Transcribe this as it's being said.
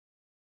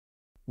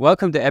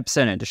Welcome to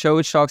Epicenter, the show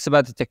which talks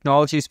about the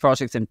technologies,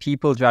 projects, and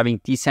people driving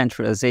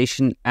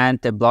decentralization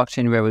and the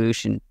blockchain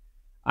revolution.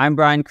 I'm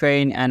Brian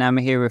Crane, and I'm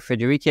here with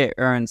Friederike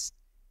Ernst.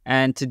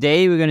 And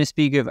today we're going to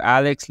speak with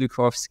Alex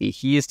Gluchowski.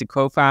 He is the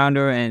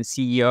co-founder and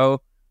CEO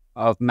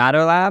of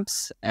Matter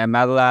Labs. And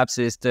Matter Labs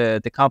is the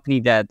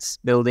company that's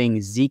building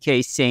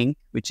zkSync,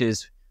 which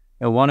is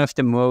one of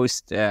the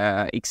most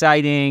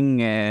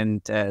exciting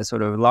and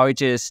sort of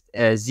largest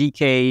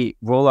zk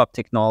rollup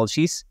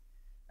technologies.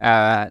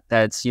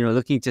 That's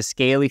looking to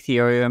scale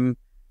Ethereum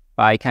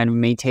by kind of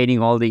maintaining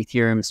all the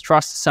Ethereum's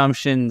trust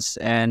assumptions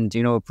and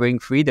bring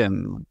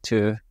freedom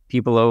to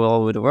people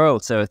all over the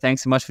world. So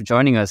thanks so much for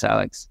joining us,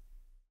 Alex.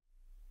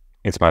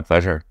 It's my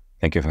pleasure.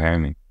 Thank you for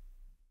having me.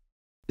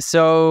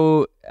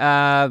 So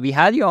we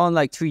had you on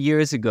like 2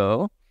 years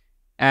ago,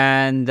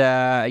 and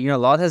a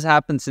lot has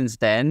happened since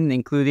then,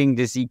 including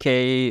the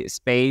zk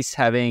space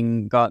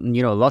having gotten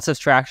lots of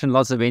traction,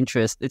 lots of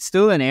interest. It's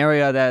still an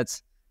area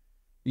that's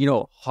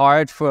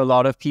hard for a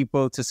lot of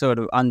people to sort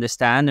of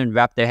understand and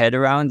wrap their head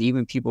around,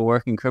 even people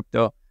working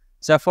crypto.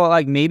 So I thought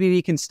like maybe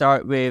we can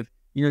start with,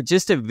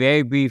 just a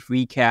very brief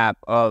recap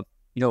of,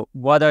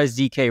 what are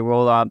zk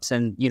rollups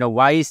and,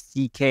 why is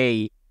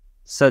zk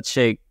such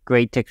a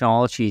great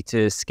technology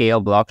to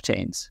scale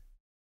blockchains?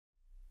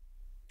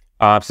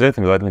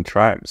 Absolutely. Let me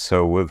try.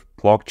 So with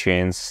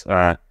blockchains,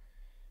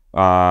 we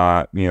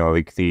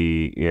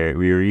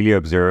really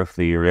observe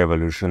the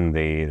revolution,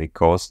 the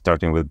cost,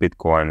 starting with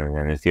Bitcoin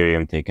and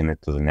Ethereum, taking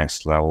it to the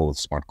next level with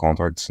smart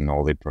contracts and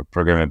all the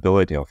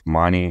programmability of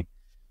money,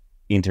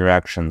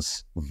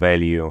 interactions,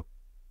 value.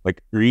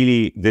 Like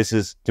really, this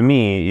is, to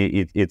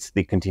me, it's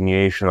the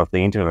continuation of the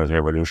internet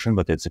revolution,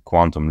 but it's a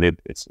quantum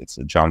leap. It's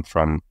a jump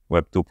from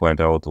Web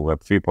 2.0 to Web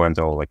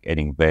 3.0, like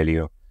adding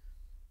value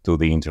to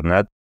the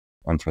internet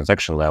on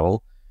transaction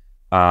level.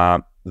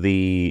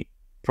 The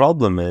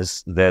problem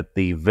is that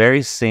the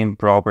very same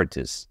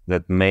properties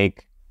that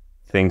make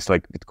things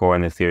like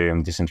Bitcoin,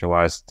 Ethereum,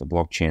 decentralized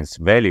blockchains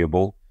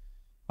valuable,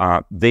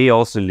 they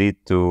also lead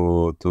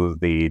to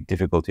the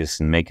difficulties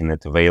in making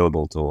it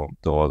available to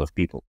a lot of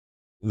people.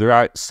 There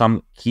are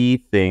some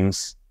key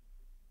things,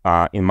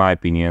 in my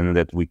opinion,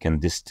 that we can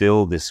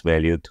distill this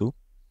value to.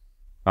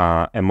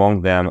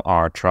 Among them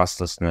are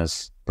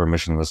trustlessness,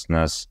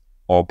 permissionlessness,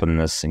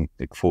 openness, and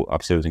full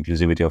absolute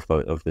inclusivity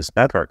of these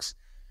networks.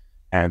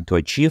 And to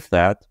achieve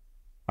that,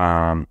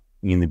 in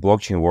the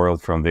blockchain world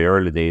from the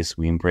early days,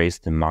 we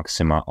embraced the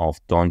maxima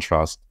of don't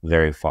trust,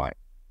 verify.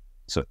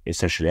 So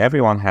essentially,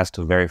 everyone has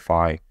to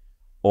verify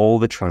all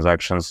the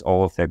transactions,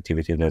 all of the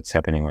activity that's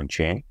happening on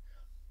chain.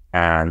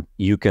 And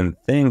you can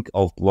think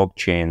of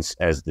blockchains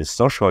as the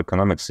social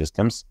economic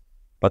systems,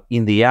 but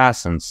in the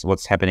essence,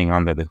 what's happening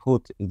under the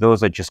hood,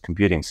 those are just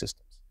computing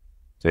systems.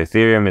 So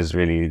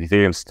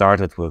Ethereum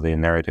started with the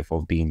narrative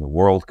of being a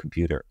world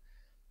computer.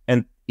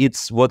 And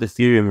it's what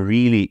Ethereum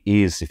really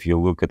is if you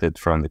look at it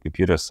from the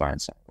computer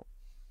science angle.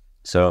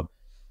 So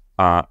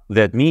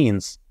that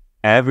means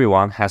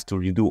everyone has to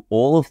redo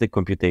all of the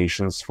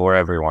computations for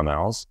everyone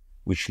else,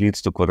 which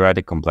leads to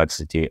quadratic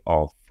complexity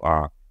of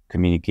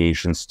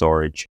communication,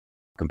 storage,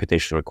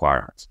 computation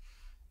requirements.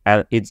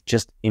 And it's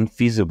just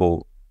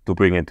infeasible to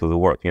bring it to the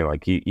work.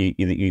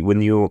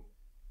 When you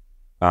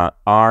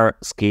are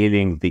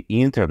scaling the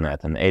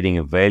internet and adding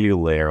a value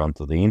layer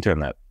onto the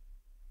internet,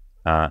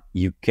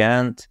 you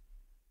can't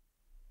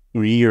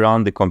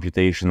rerun the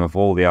computation of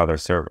all the other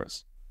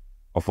servers,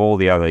 of all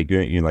the other,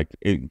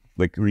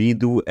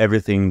 redo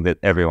everything that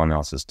everyone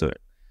else is doing.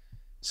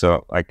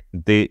 So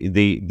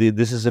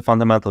this is a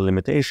fundamental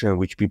limitation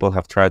which people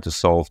have tried to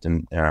solve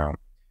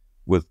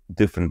with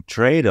different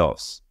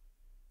trade-offs,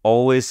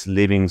 always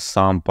leaving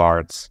some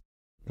parts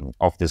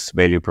of this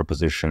value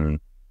proposition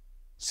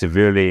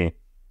severely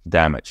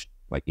damaged.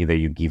 Like either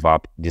you give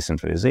up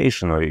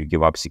decentralization, or you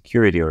give up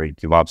security, or you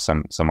give up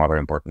some other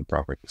important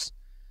properties.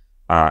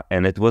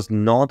 And it was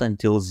not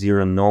until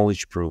zero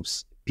knowledge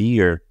proofs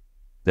appeared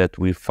that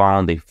we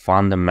found a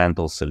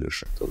fundamental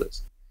solution to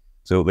this.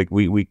 So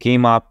we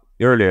came up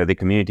earlier, the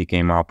community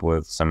came up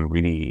with some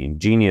really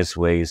ingenious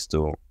ways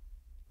to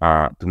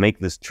make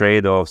these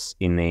trade-offs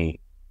in a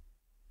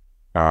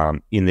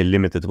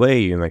limited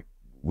way.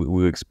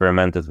 We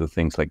experimented with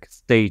things like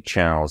state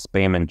channels,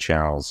 payment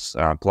channels,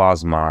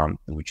 plasma,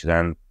 which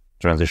then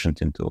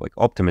transitioned into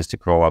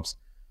optimistic rollups.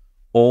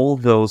 All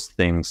those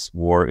things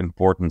were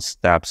important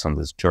steps on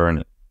this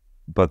journey,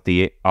 but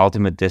the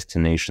ultimate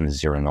destination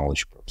is zero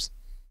knowledge proofs.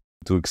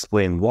 To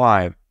explain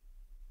why,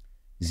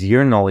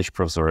 zero knowledge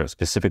proofs, or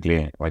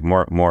specifically,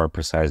 more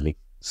precisely,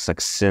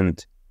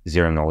 succinct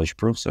zero knowledge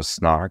proofs, or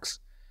snarks,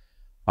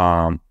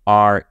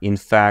 are in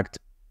fact,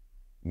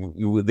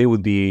 they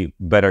would be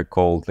better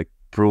called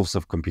proofs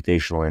of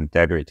computational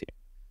integrity.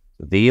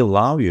 They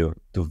allow you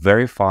to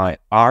verify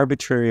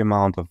arbitrary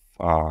amount of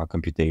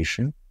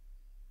computation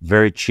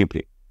very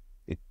cheaply.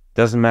 It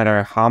doesn't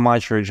matter how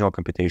much original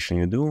computation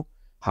you do,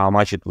 how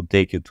much it would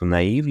take you to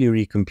naively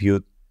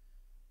recompute.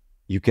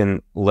 You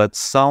can let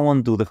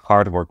someone do the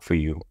hard work for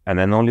you and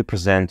then only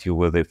present you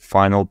with a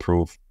final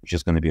proof, which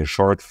is going to be a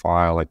short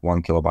file, like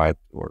 1 kilobyte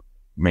or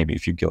maybe a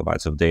few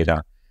kilobytes of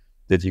data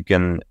that you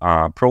can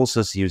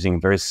process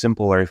using very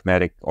simple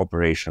arithmetic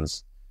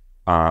operations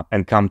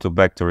and come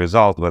back to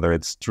result, whether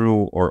it's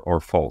true or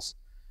false.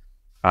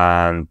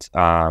 And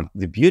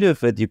the beauty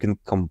of it, you can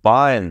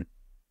combine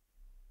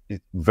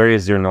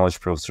various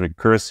zero-knowledge proofs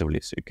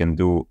recursively. So you can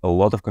do a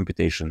lot of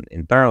computation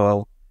in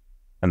parallel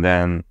and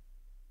then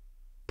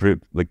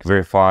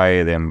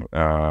verify them,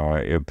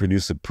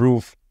 produce a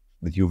proof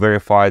that you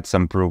verified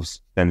some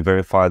proofs, then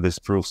verify these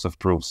proofs of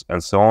proofs,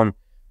 and so on,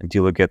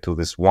 until you get to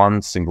this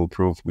one single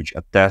proof which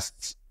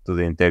attests to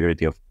the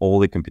integrity of all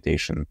the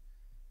computation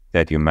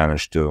that you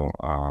managed to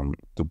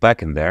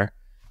back in there.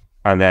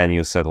 And then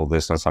you settle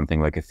this on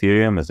something like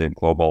Ethereum as a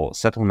global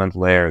settlement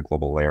layer, a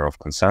global layer of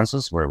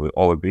consensus, where we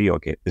all agree,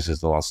 okay, this is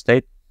the last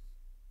state.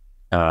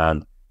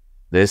 And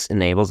this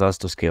enables us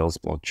to scale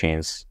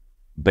blockchains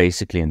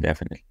basically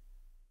indefinitely.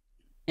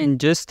 And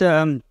just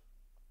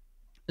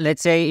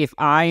let's say if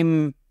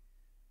I'm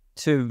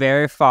to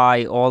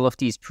verify all of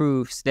these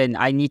proofs, then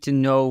I need to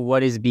know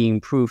what is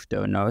being proved,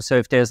 though, no? So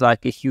if there's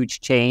like a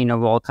huge chain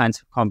of all kinds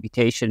of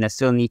computation, I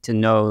still need to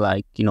know,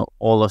 like,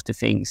 all of the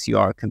things you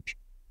are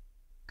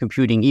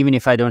computing, even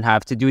if I don't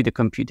have to do the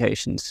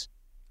computations.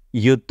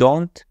 You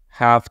don't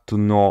have to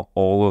know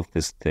all of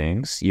these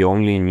things. You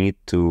only need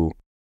to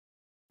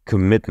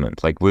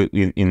commitment. Like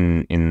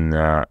in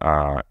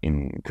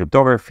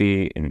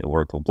cryptography, in the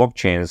world of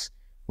blockchains,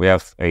 we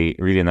have a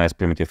really nice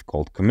primitive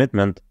called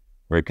commitment,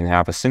 where you can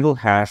have a single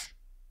hash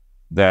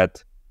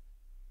that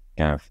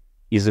kind of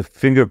is a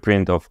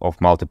fingerprint of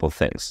multiple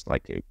things.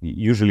 Like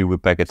usually we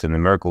pack it in a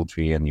Merkle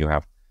tree, and you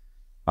have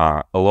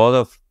a lot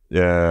of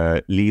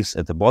leaves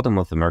at the bottom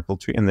of the Merkle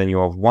tree, and then you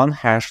have one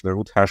hash, the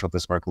root hash of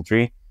this Merkle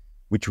tree,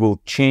 which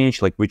will change,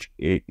 which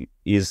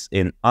is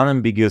an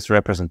unambiguous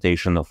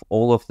representation of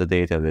all of the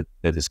data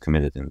that is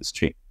committed in this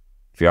tree.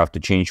 If you have to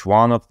change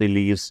one of the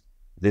leaves,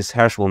 this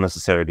hash will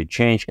necessarily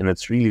change, and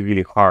it's really,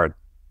 really hard,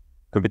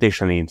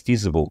 computationally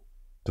infeasible,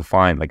 to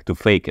find, to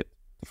fake it,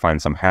 to find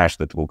some hash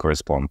that will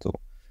correspond to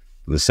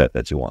the set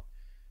that you want.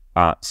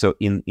 So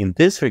in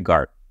this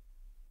regard,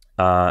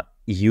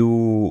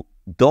 you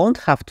don't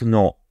have to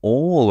know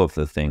all of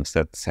the things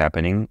that's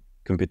happening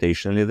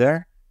computationally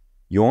there.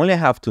 You only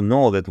have to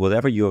know that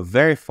whatever you're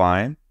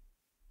verifying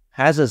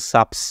has a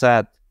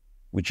subset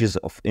which is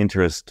of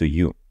interest to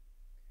you.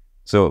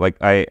 So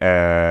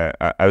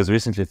I was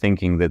recently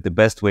thinking that the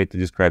best way to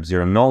describe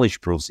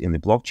zero-knowledge proofs in the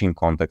blockchain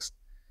context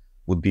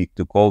would be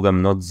to call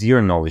them not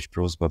zero-knowledge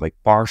proofs, but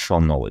partial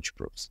knowledge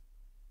proofs,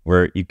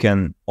 where you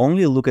can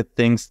only look at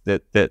things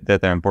that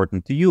are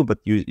important to you, but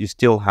you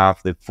still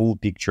have the full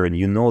picture, and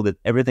you know that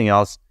everything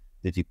else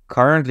that you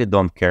currently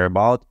don't care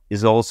about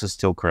is also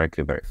still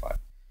correctly verified.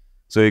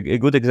 So a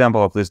good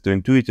example of this, to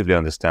intuitively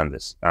understand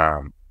this,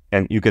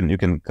 and you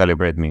can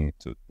calibrate me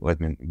to let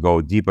me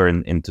go deeper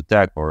into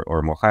tech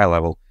or more high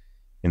level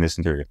in this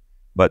interview.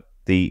 But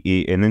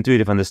an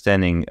intuitive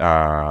understanding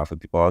for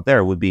people out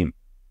there would be: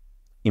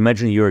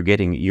 imagine you're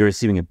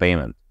receiving a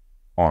payment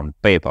on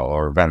PayPal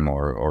or Venmo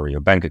or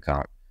your bank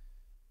account.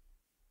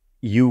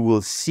 You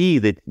will see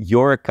that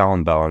your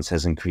account balance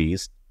has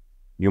increased.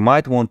 You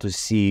might want to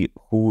see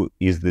who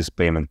is this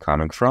payment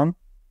coming from,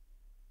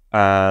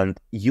 and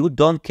you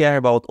don't care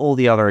about all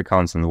the other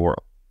accounts in the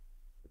world.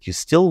 You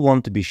still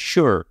want to be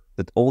sure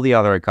that all the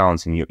other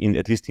accounts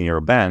at least in your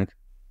bank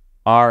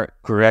are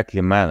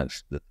correctly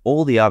managed, that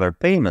all the other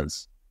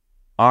payments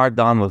are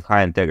done with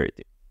high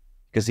integrity.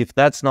 Because if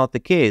that's not the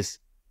case,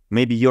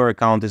 maybe your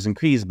account is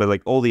increased,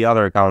 but all the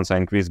other accounts are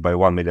increased by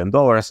 $1 million,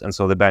 and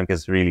so the bank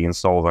is really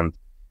insolvent,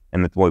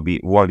 and it won't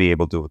be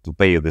able to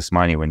pay you this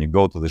money. When you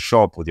go to the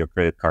shop with your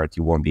credit card,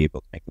 you won't be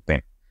able to make the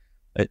payment.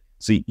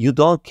 So you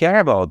don't care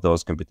about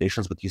those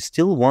computations, but you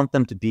still want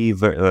them to be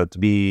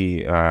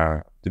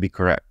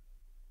correct.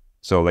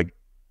 So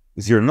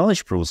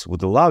zero-knowledge proofs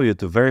would allow you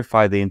to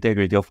verify the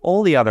integrity of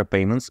all the other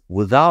payments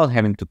without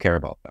having to care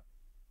about them.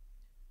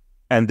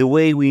 And the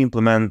way we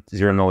implement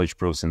zero-knowledge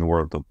proofs in the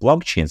world of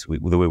blockchains,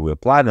 the way we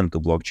apply them to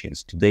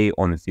blockchains today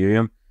on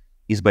Ethereum,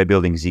 is by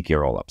building zk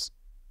rollups.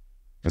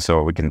 And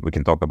so we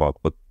can talk about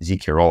what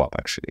zk rollup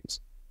actually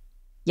is.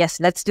 Yes,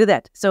 let's do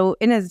that. So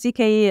in a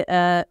zk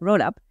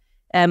rollup,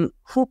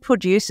 who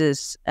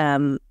produces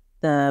the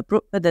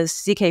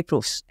zk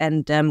proofs,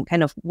 and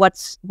kind of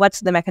what's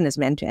the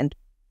mechanism end to end?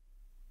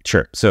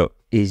 Sure. So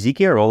a zk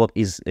rollup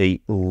is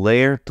a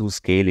layer 2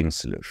 scaling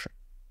solution.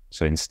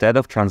 So instead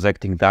of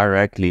transacting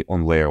directly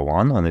on layer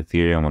 1 on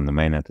Ethereum, on the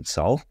mainnet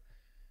itself,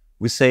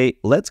 we say,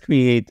 let's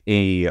create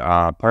a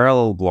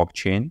parallel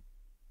blockchain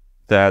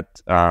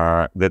that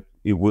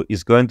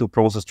is going to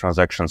process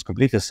transactions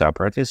completely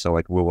separately. So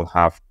we will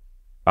have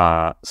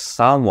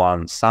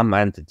some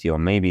entity, or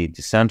maybe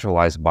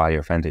decentralized body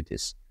of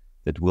entities,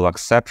 that will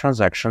accept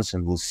transactions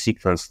and will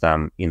sequence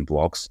them in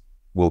blocks.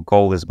 We'll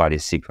call this body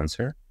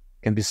sequencer.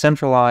 It can be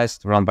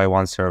centralized, run by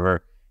one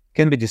server,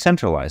 can be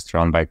decentralized,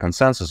 run by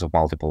consensus of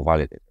multiple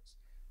validators.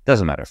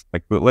 Doesn't matter.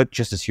 Let's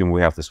just assume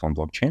we have this one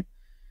blockchain.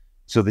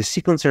 So the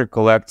sequencer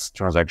collects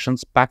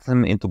transactions, packs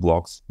them into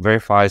blocks,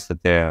 verifies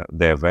that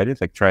they're valid,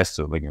 tries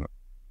to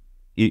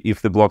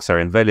if the blocks are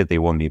invalid, they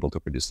won't be able to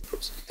produce the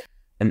proofs.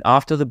 And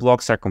after the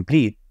blocks are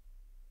complete,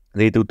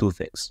 they do two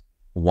things.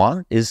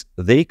 One is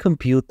they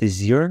compute the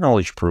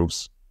zero-knowledge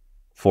proofs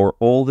for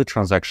all the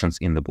transactions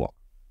in the block.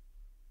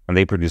 And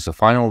they produce a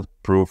final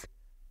proof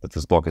that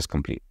this block is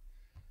complete.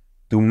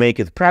 To make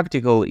it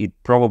practical, it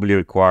probably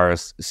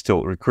requires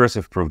still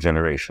recursive proof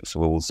generation. So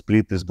we will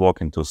split this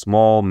block into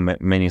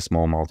many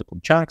small multiple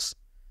chunks.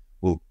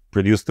 We'll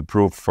produce the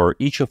proof for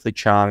each of the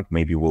chunk.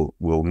 Maybe we'll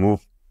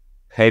move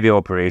heavy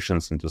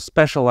operations into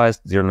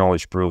specialized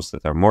zero-knowledge proofs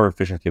that are more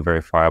efficiently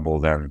verifiable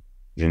than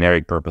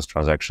generic purpose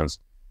transactions.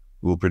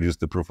 We'll produce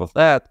the proof of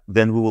that.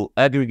 Then we will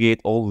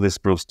aggregate all these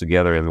proofs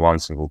together in one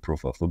single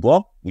proof of the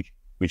block,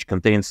 which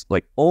contains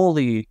like all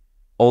the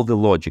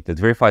logic that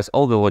verifies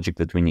all the logic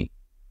that we need.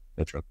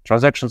 That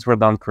transactions were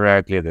done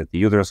correctly, that the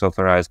users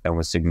authorized them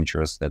with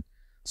signatures, that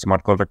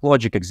smart contract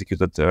logic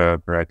executed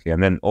correctly,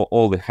 and then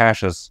all the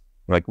hashes,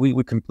 like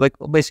we can like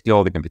basically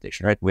all the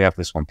computation, right? We have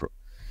this one proof.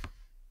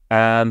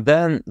 And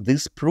then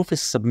this proof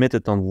is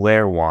submitted on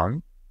layer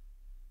 1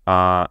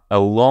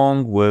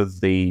 along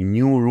with the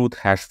new root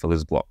hash for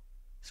this block.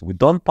 So we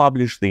don't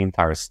publish the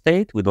entire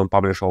state, we don't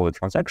publish all the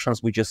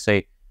transactions, we just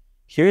say,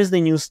 here's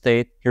the new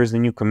state, here's the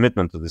new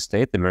commitment to the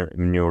state, the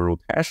new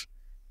root hash,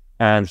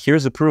 and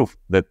here's a proof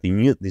that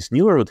this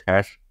new root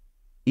hash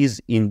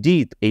is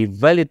indeed a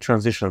valid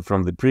transition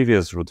from the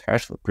previous root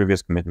hash, the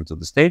previous commitment to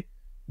the state,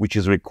 which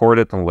is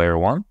recorded on layer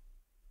 1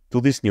 to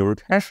this new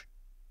root hash.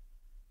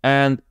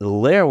 And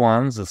layer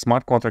 1, the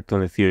smart contract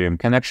on Ethereum,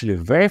 can actually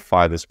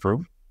verify this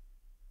proof,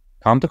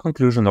 come to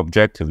conclusion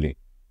objectively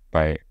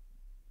by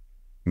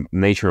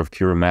nature of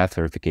pure math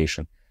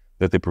verification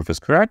that the proof is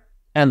correct,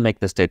 and make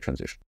the state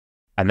transition.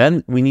 And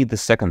then we need the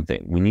second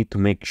thing. We need to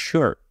make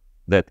sure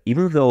that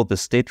even though the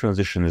state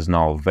transition is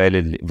now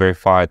validly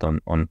verified on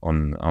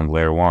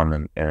layer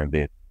 1 and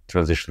the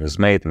transition is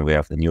made and we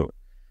have the new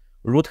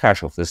root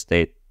hash of the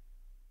state,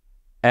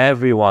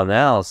 everyone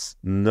else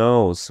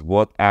knows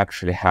what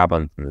actually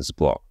happened in this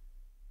block.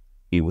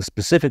 It was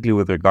specifically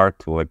with regard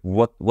to like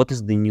what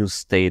is the new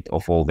state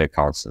of all the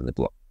accounts in the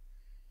block.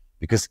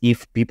 Because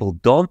if people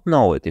don't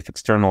know it, if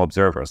external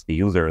observers, the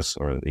users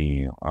or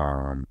the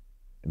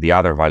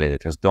other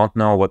validators don't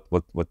know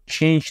what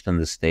changed in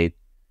the state,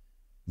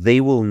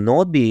 they will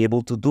not be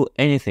able to do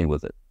anything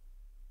with it.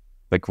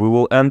 Like we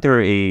will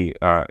enter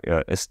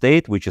a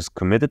state which is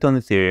committed on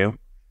Ethereum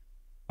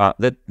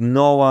that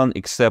no one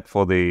except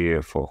for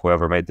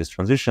whoever made this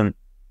transition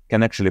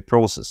can actually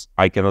process.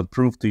 I cannot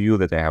prove to you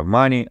that I have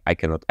money. I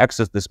cannot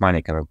access this money.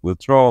 I cannot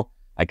withdraw.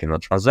 I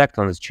cannot transact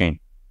on this chain.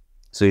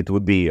 So it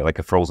would be like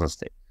a frozen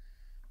state.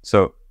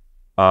 So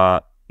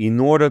in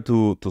order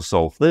to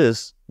solve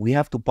this, we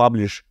have to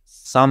publish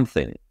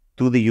something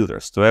to the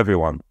users, to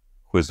everyone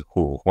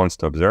who wants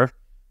to observe.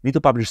 We need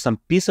to publish some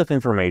piece of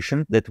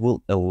information that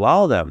will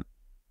allow them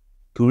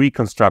to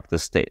reconstruct the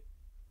state,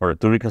 or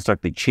to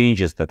reconstruct the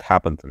changes that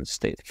happened in the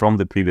state from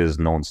the previous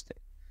known state.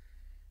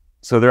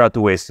 So there are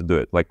two ways to do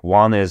it. Like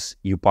one is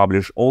you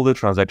publish all the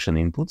transaction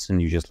inputs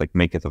and you just like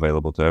make it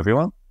available to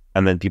everyone.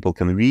 And then people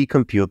can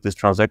recompute these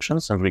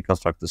transactions and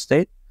reconstruct the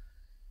state,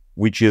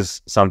 which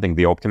is something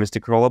the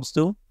optimistic rollups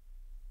do.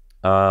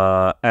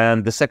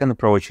 And the second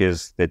approach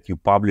is that you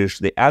publish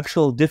the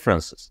actual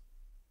differences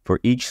for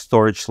each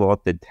storage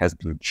slot that has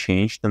been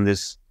changed in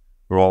this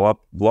rollup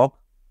block.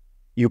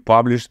 You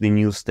publish the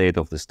new state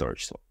of the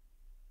storage slot.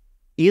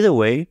 Either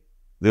way,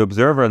 the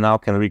observer now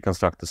can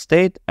reconstruct the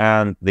state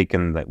and they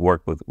can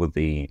work with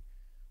the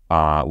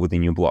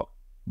new block.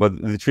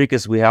 But the trick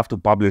is we have to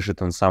publish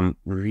it on some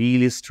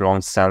really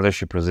strong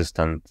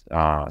censorship-resistant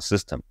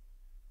system.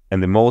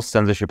 And the most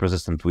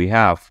censorship-resistant we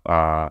have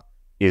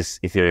is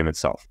Ethereum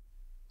itself.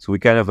 So we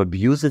kind of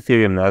abuse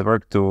Ethereum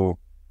network to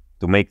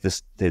make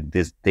this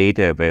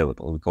data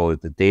available. We call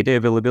it the data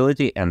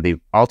availability, and the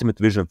ultimate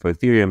vision for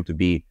Ethereum to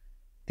be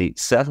the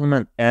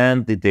settlement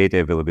and the data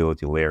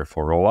availability layer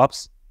for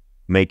rollups,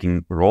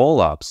 making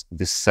rollups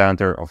the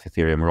center of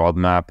Ethereum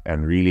roadmap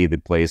and really the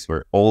place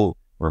where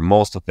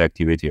most of the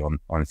activity on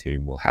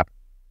Ethereum will happen.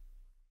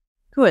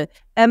 Cool.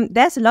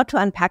 There's a lot to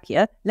unpack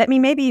here. Let me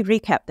maybe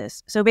recap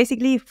this. So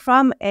basically,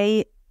 from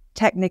a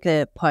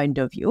technical point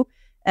of view,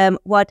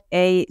 what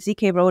a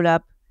zk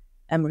rollup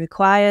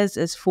requires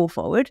is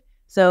forward.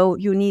 So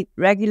you need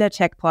regular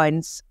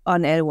checkpoints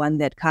on L1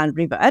 that can't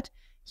revert.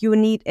 You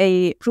need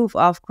a proof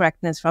of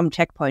correctness from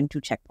checkpoint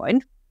to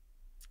checkpoint.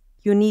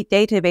 You need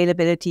data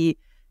availability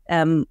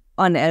on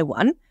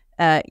L1,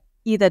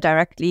 either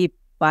directly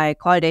by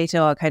call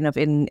data or kind of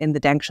in the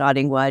dank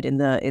sharding world in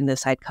the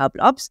sidecar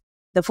blobs.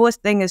 The fourth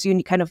thing is you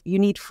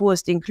need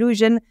forced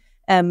inclusion,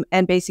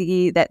 and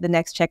basically that the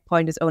next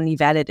checkpoint is only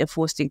valid if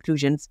forced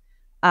inclusions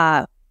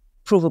are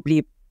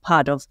provably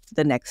part of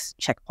the next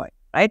checkpoint,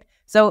 right?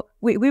 So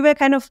we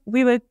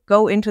will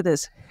go into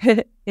this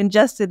in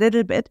just a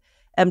little bit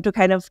to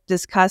kind of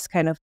discuss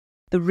kind of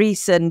the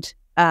recent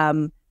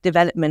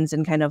developments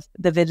in kind of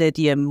the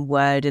Validium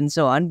world and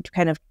so on, to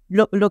kind of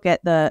look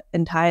at the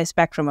entire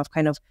spectrum of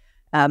kind of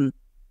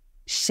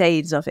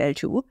shades of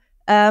L2.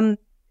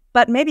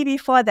 But maybe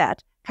before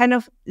that, kind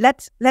of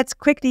let's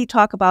quickly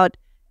talk about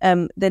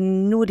the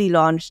newly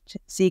launched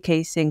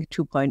zkSync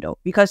 2.0,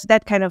 because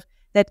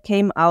that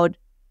came out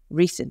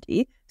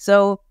recently.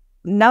 So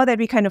now that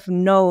we kind of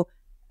know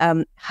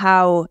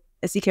how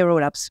zk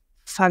rollups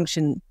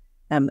function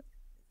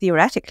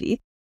theoretically,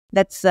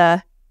 let's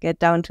get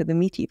down to the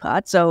meaty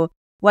part. So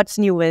what's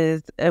new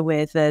with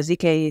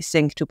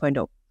zkSync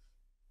 2.0?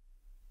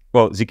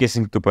 Well,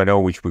 zkSync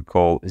 2.0, which we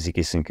call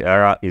zkSync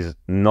Era, is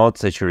not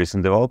such a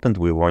recent development.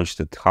 We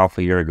launched it half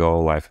a year ago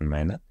live in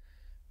mainnet.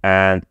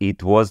 And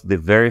it was the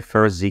very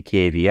first zk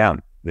EVM,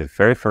 the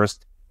very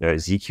first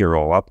zk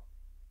rollup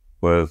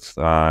with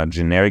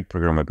generic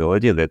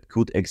programmability that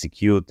could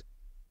execute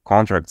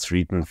contracts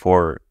written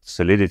for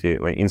Solidity,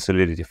 in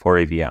Solidity for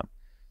EVM.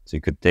 So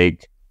you could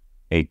take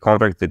a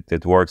contract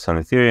that works on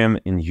Ethereum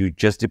and you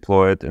just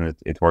deploy it, and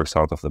it works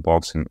out of the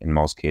box in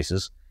most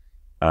cases.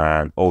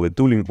 And all the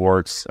tooling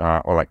works,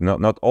 or like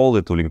not all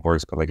the tooling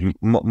works, but like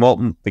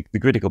the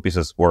critical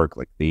pieces work,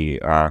 like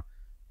the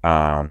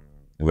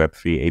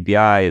Web3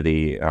 API,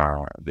 the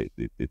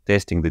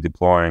testing, the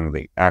deploying,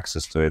 the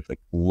access to it, like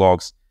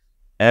logs,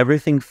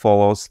 everything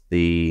follows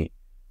the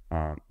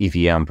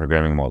EVM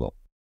programming model.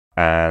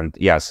 And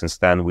yeah, since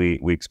then we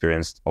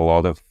experienced a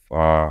lot of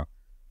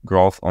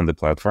growth on the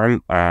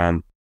platform,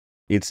 and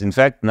it's in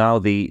fact now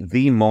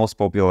the most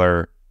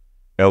popular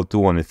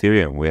L2 on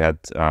Ethereum. We had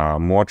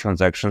more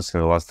transactions in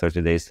the last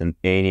 30 days than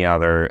any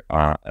other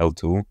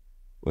L2,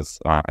 with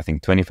I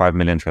think 25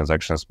 million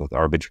transactions, with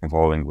Arbitrum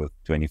following with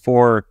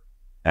 24,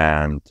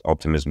 and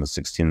Optimism with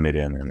 16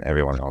 million, and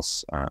everyone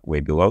else way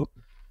below.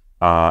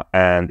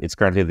 And it's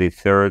currently the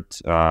third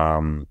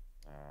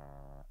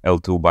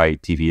L2 by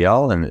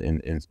TVL,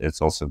 and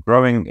it's also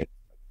growing. It's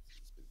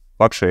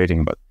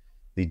fluctuating, but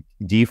the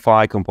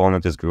DeFi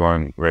component is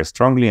growing very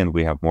strongly, and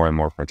we have more and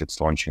more projects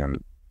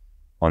launching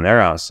on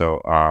Era.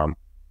 So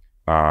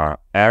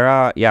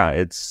Era, yeah,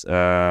 it's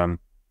a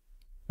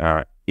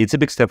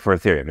big step for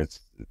Ethereum. It's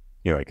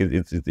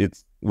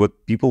it's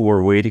what people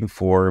were waiting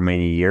for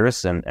many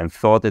years, and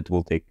thought it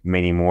will take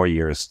many more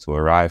years to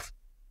arrive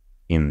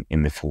in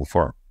the full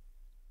form.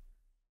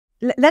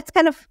 Let's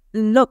kind of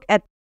look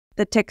at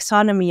the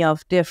taxonomy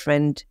of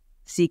different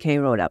zk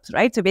rollups,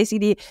 right? So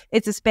basically,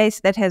 it's a space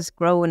that has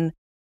grown,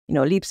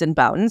 leaps and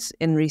bounds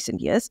in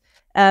recent years.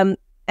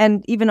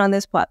 And even on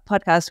this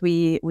podcast,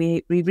 we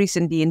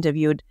recently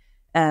interviewed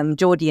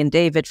Jody and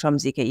David from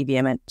zk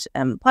EVM at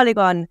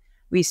Polygon.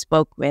 We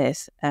spoke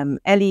with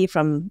Ellie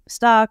from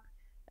Stark,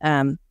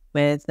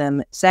 with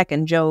Zach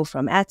and Joe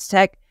from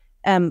Aztec.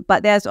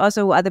 But there's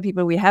also other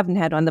people we haven't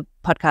had on the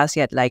podcast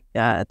yet, like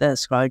the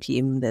Scroll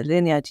team, the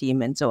Linear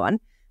team, and so on.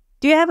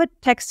 Do you have a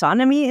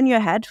taxonomy in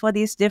your head for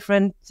these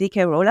different zk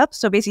rollups?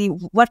 So basically,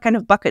 what kind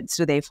of buckets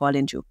do they fall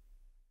into?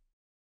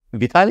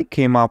 Vitalik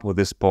came up with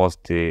this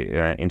post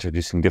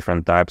introducing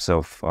different types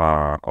of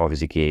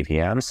zk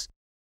EVMs.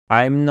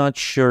 I'm not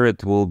sure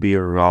it will be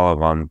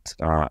relevant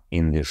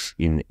in the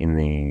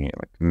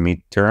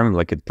midterm.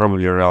 Like, it's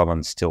probably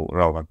still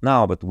relevant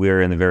now, but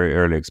we're in a very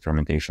early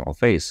experimentational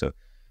phase. So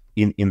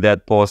in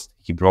that post,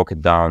 he broke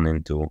it down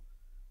into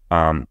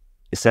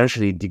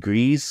essentially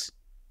degrees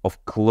of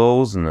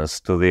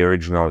closeness to the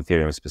original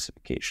Ethereum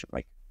specification.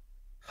 Like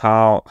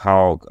how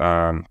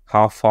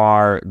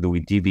far do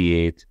we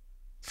deviate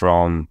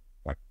from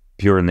like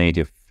pure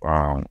native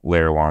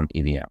layer 1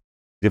 EVM?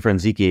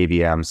 Different zk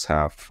EVMs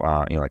have,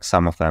 like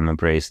some of them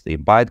embrace the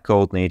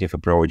bytecode native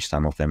approach,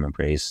 some of them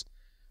embrace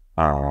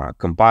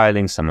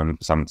compiling, some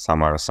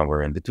are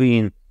somewhere in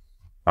between.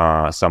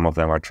 Some of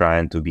them are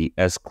trying to be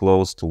as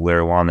close to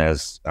layer 1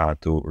 as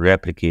to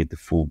replicate the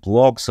full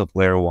blocks of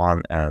layer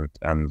 1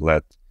 and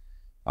let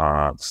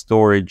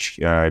storage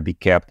be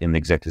kept in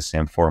exactly the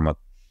same format.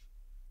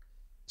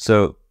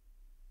 So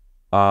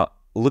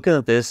looking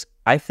at this,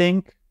 I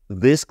think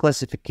this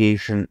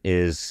classification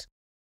is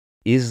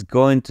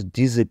going to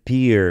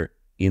disappear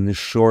in the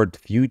short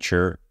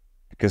future,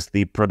 because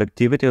the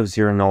productivity of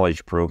zero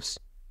knowledge proofs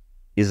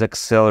is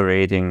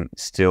accelerating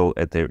still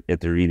at a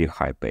really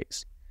high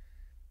pace.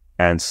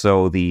 And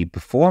so the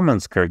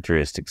performance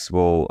characteristics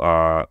will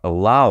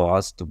allow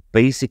us to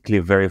basically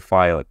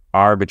verify like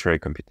arbitrary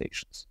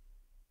computations.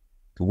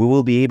 We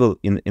will be able,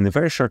 in the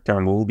very short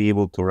term, we will be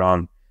able to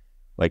run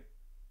like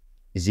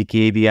zk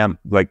EVM,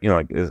 like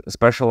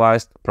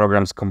specialized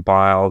programs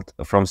compiled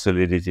from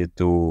Solidity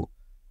to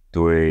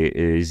a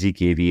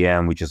zk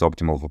EVM, which is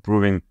optimal for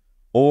proving,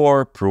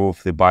 or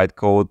prove the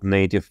bytecode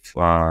native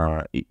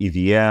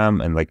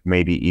EVM, and like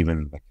maybe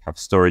even like have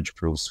storage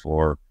proofs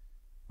for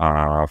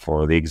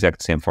the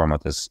exact same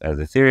format as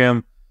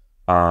Ethereum,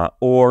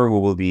 or we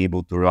will be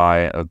able to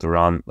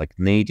run like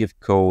native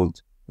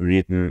code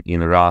written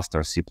in Rust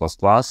or C++,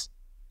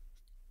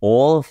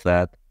 all of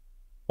that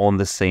on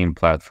the same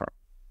platform.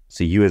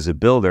 So you as a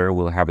builder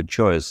will have a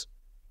choice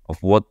of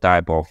what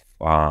type of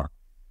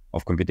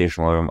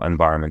computational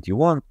environment you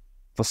want.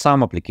 For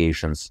some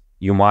applications,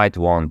 you might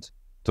want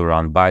to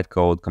run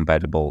bytecode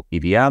compatible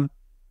EVM.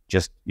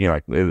 Just,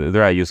 like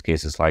there are use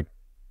cases like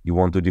you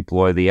want to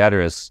deploy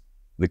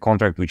the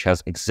contract which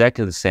has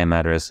exactly the same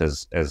address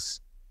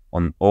as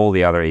on all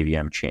the other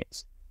EVM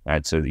chains,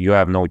 right? So you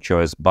have no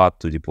choice but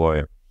to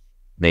deploy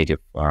native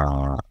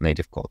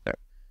code there.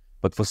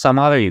 But for some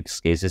other use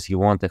cases, you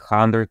want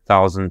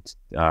 100,000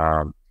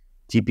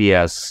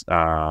 TPS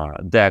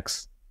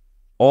DEX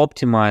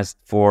optimized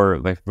for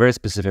like very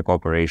specific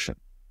operation.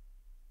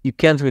 You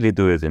can't really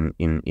do it in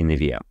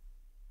EVM.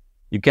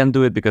 You can't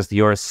do it because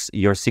your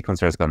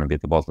sequencer is going to be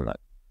the bottleneck.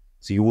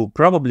 So you will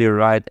probably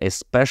write a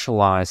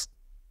specialized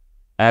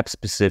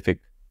app-specific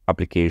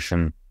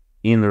application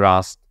in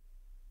Rust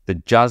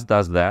that just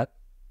does that,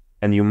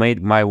 and you might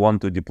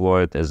want to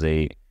deploy it as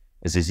a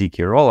zk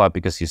rollup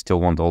because you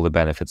still want all the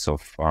benefits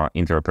of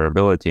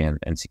interoperability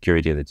and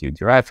security that you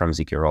derive from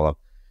zk rollup,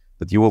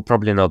 but you will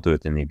probably not do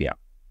it in EVM.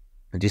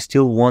 But you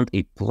still want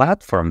a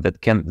platform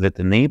that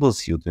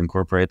enables you to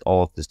incorporate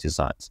all of these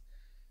designs.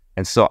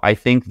 And so I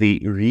think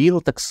the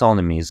real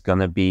taxonomy is going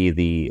to be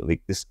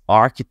this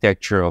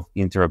architecture of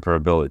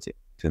interoperability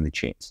between the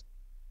chains.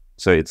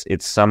 So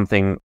it's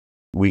something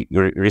we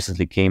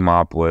recently came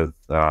up with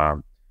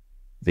the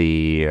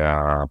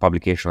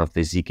publication of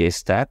the zk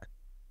stack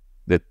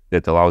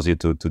that allows you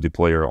to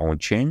deploy your own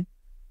chain,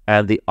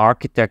 and the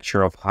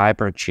architecture of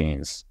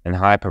hyperchains and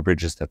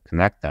hyperbridges that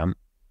connect them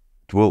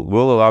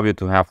will allow you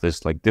to have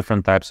this like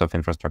different types of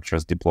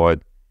infrastructures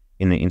deployed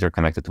in an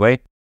interconnected way.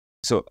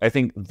 So I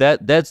think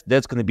that's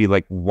going to be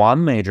like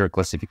one major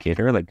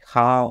classificator, like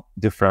how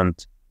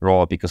different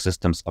rollup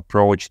ecosystems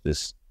approach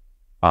this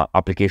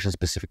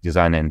application-specific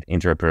design and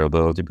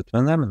interoperability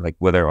between them, and like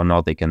whether or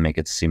not they can make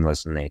it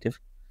seamless and native.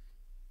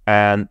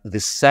 And the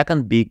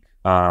second big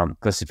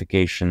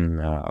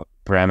classification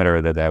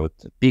parameter that I would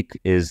pick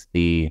is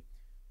the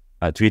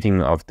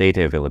treating of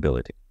data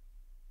availability.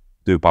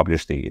 Do you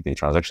publish the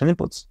transaction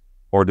inputs,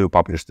 or do you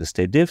publish the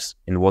state diffs?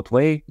 In what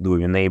way? Do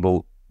you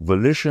enable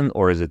volition,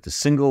 or is it a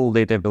single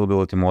data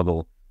availability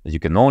model that you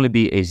can only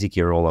be a zk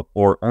rollup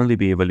or only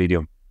be a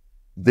validium?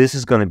 This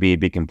is going to be a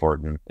big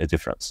important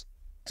difference.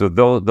 So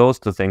those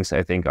two things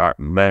I think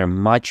matter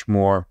much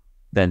more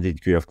than the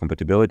degree of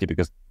compatibility,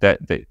 because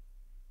the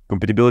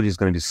compatibility is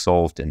going to be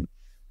solved in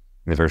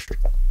the very short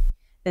time.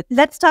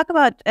 Let's talk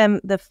about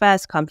the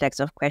first complex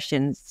of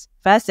questions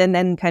first, and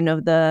then kind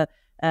of the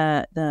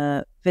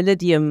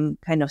validium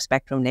kind of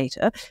spectrum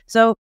later.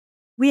 So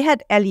we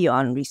had Ellie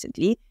on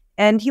recently,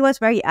 and he was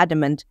very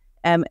adamant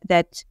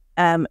that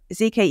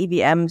zk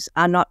EVMs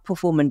are not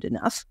performant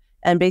enough.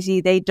 And basically,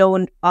 they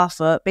don't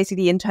offer,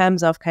 basically in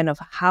terms of kind of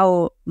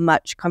how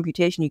much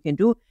computation you can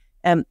do,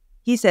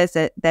 he says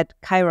that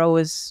Cairo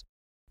is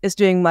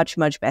doing much,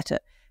 much better.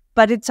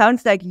 But it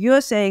sounds like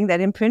you're saying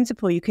that in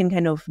principle, you can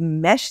kind of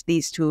mesh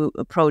these two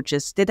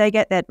approaches. Did I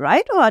get that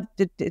right, or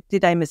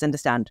did I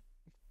misunderstand?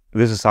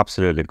 This is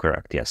absolutely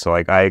correct, yes. So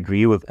like I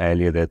agree with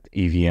Ellie that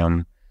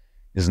EVM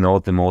is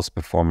not the most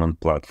performant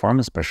platform,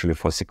 especially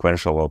for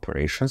sequential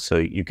operations. So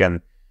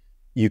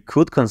you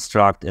could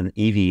construct an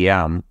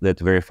EVM that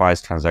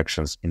verifies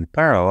transactions in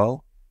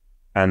parallel,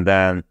 and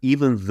then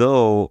even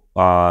though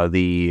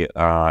the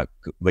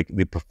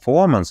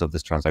performance of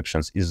these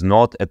transactions is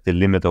not at the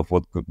limit of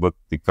what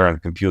the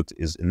current compute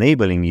is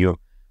enabling, you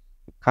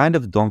kind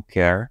of don't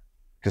care,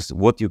 because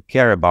what you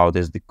care about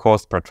is the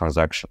cost per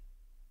transaction.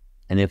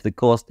 And if the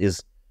cost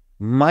is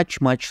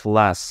much, much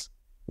less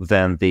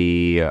than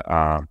the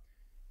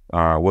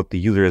what the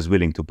user is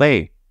willing to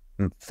pay,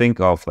 think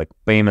of like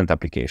payment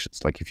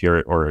applications, like if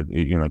you're, or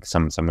you know, like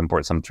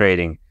some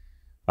trading,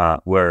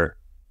 where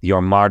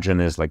your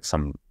margin is like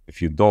a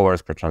few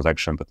dollars per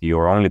transaction, but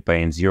you're only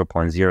paying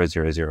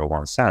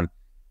 0.0001 cent.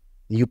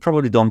 You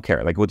probably don't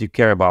care. Like what you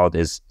care about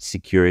is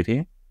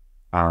security,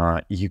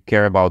 you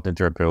care about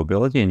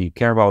interoperability, and you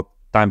care about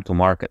time to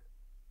market.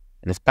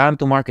 And if time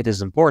to market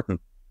is important,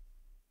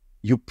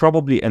 you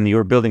probably, and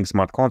you're building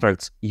smart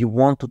contracts, you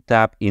want to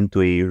tap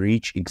into a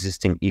rich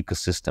existing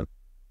ecosystem.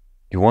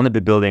 You want to be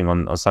building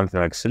on something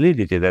like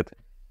Solidity that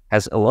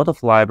has a lot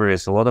of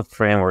libraries, a lot of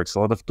frameworks, a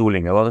lot of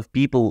tooling, a lot of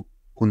people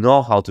who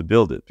know how to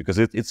build it, because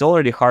it's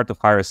already hard to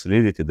hire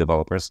Solidity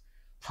developers.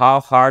 How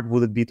hard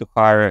would it be to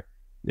hire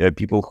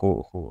people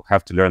who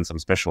have to learn some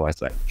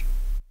specialized language?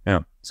 Yeah.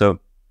 So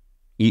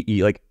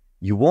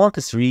you want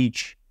this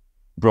rich,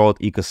 broad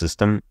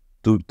ecosystem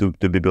to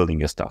be building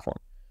your stuff on.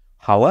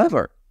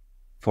 However,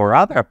 for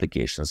other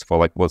applications, for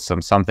like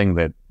something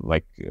that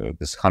like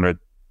this 100K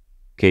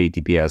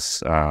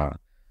TPS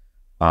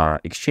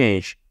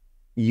exchange,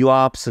 you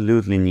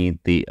absolutely need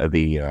the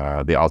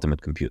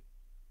ultimate compute.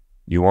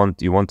 You want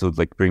to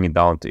like bring it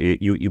down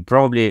to you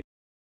probably,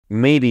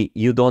 maybe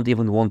you don't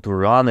even want to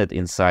run it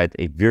inside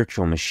a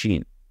virtual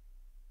machine.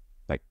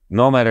 Like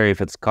no matter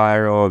if it's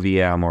Cairo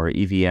VM or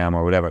EVM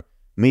or whatever,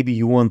 maybe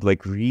you want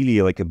like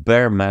really like a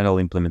bare metal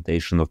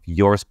implementation of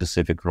your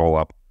specific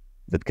rollup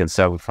that can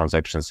settle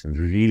transactions in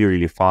really,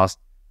 really fast,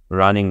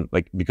 running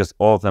like, because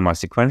all of them are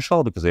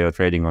sequential, because they are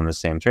trading on the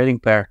same trading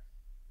pair.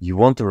 You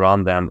want to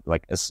run them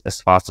like as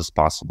fast as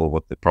possible,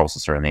 what the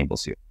processor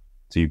enables you.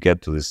 So you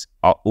get to this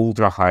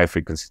ultra high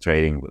frequency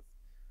trading with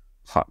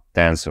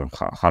tens or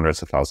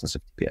hundreds of thousands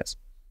of TPS.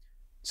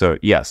 So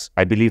yes,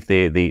 I believe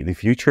the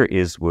future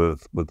is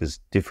with this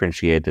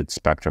differentiated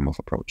spectrum of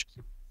approaches.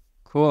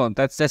 Cool.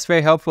 That's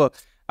very helpful.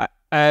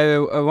 I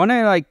want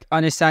to like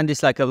understand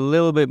this like a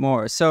little bit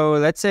more. So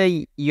let's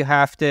say you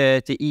have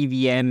the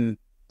EVM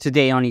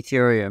today on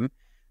Ethereum,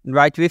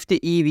 right? With the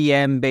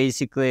EVM,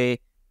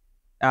 basically,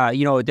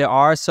 there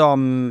are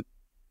some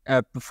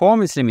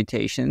performance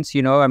limitations.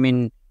 I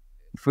mean,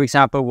 for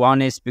example,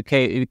 one is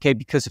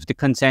because of the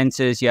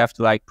consensus, you have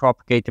to like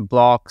propagate the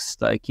blocks.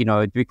 Like,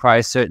 it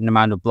requires a certain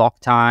amount of block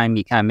time.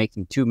 You can't make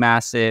them too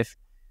massive.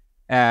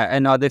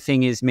 Another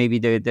thing is maybe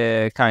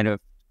the kind of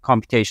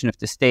computation of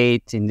the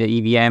state in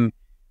the EVM.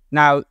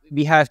 Now,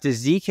 we have the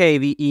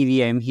zk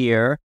EVM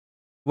here.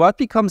 What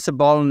becomes a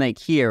bottleneck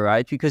here,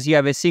 right? Because you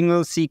have a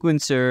single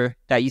sequencer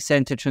that you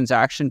send a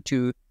transaction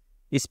to.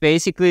 Is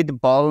basically the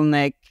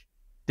bottleneck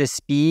the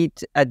speed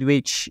at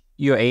which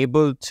you're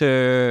able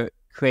to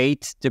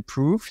create the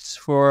proofs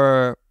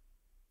for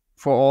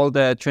all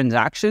the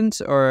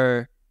transactions?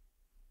 Or,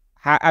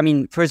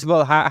 first of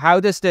all, how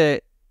does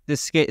the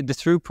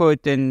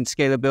throughput and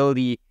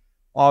scalability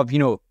of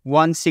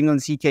one single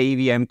zk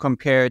EVM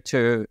compared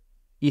to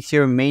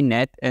Ethereum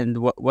mainnet, and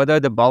what are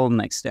the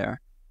bottlenecks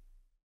there?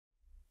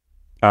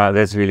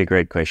 That's a really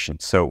great question.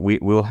 So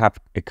we'll have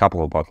a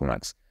couple of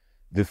bottlenecks.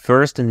 The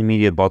first and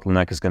immediate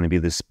bottleneck is going to be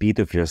the speed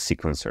of your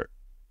sequencer.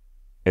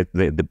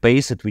 The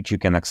pace at which you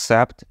can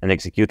accept and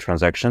execute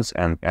transactions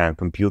and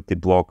compute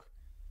the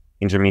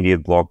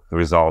intermediate block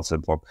results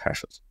and block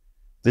hashes.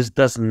 This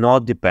does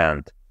not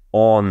depend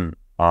on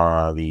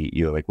what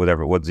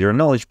zero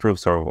knowledge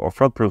proofs or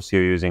fraud proofs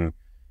you're using.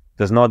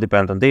 Does not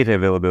depend on data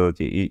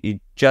availability.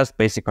 It just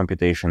basic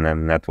computation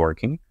and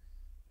networking,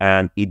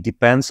 and it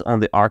depends on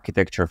the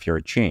architecture of your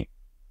chain.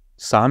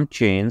 Some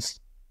chains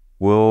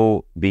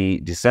will be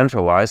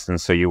decentralized,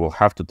 and so you will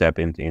have to tap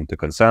into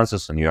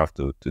consensus, and you have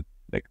to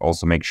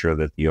also make sure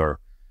that your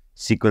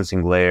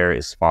sequencing layer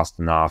is fast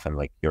enough and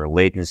like your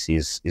latency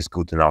is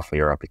good enough for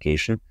your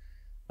application.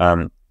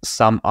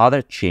 Some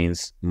other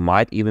chains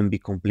might even be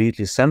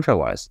completely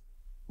centralized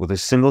with a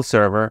single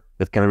server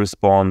that can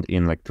respond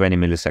in like 20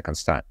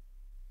 milliseconds time.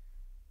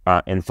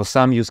 And for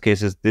some use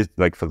cases,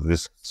 for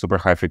this super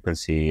high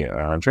frequency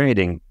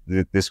trading,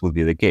 this will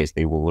be the case.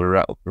 They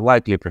will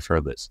likely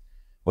prefer this.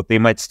 But they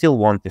might still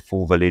want the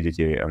full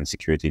validity and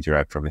security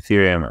derived from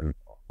Ethereum and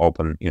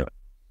open,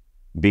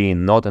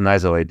 being not an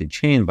isolated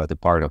chain, but a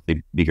part of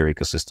the bigger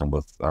ecosystem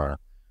with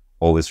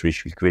all this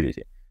rich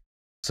liquidity.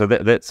 So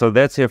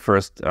that's your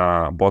first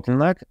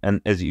bottleneck.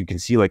 And as you can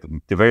see, like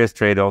the various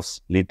trade-offs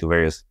lead to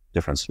various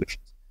different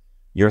solutions.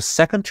 Your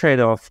second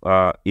trade-off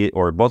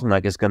or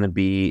bottleneck is going to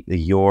be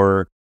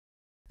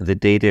the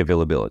data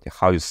availability,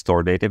 how you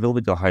store data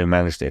availability, or how you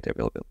manage data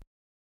availability.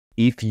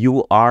 If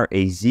you are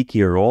a zk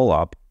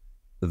rollup,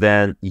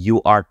 then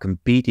you are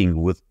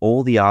competing with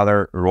all the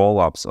other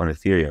rollups on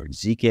Ethereum,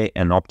 zk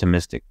and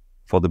optimistic,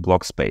 for the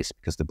block space,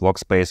 because the block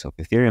space of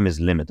Ethereum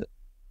is limited.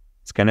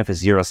 It's kind of a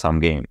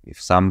zero-sum game.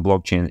 If some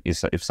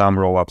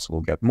rollups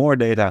will get more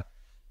data,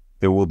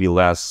 there will be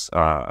less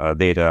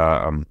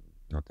data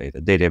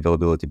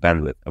availability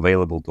bandwidth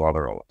available to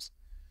other rollups.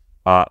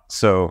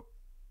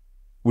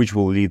 Which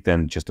will lead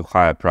then just to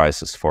higher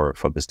prices for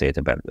this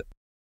data bandwidth.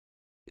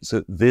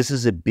 So this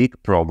is a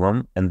big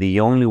problem, and the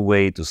only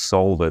way to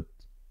solve it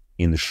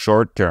in the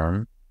short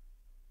term,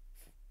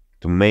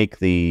 to make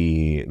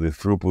the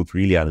throughput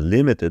really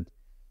unlimited,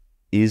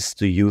 is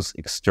to use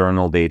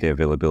external data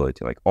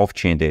availability, like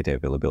off-chain data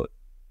availability.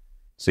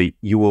 So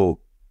you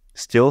will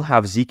still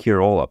have zk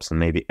rollups, and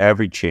maybe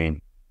every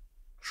chain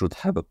should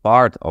have a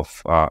part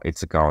of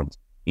its account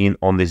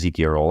on the zk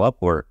rollup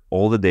where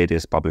all the data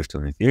is published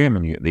on Ethereum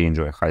and they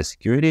enjoy high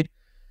security.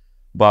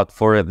 But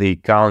for the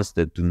accounts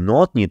that do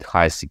not need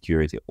high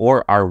security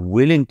or are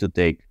willing to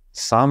take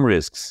some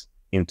risks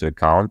into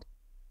account,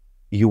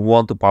 you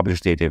want to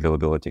publish data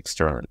availability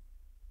externally.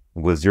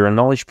 With zero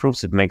knowledge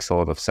proofs, it makes a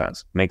lot of sense.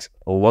 It makes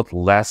a lot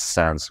less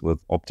sense with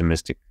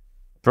optimistic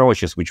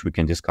approaches, which we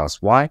can discuss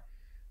why.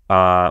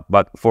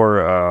 But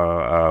for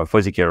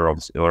zk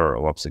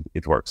rollups,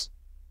 it works.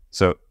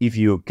 So if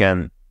you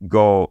can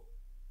go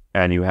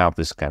and you have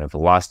this kind of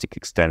elastic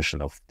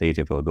extension of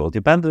data availability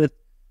bandwidth,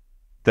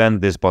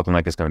 then this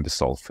bottleneck is going to be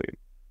solved for you.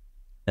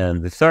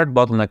 And the third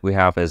bottleneck we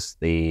have is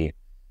the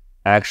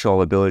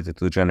actual ability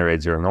to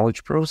generate zero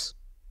knowledge proofs.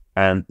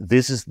 And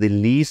this is the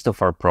least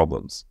of our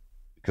problems,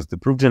 because the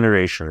proof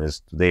generation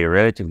is today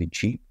relatively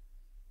cheap,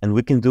 and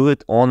we can do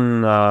it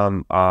on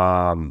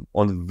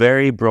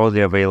very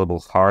broadly available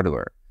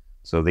hardware.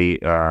 So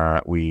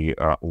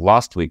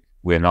last week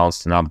we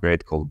announced an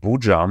upgrade called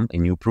Boojam, a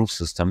new proof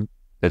system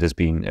that is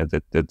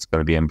that's going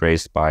to be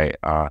embraced by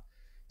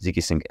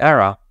zkSync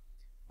Era.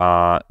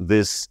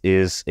 This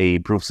is a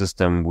proof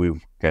system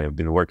we've kind of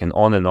been working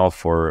on and off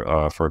for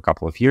a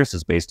couple of years.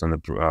 It's based on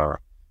a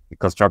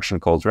construction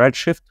called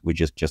Redshift, which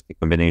is just a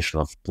combination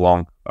of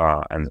Plonk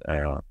and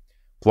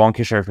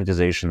Plonkish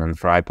arithmetization and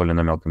Frye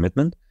polynomial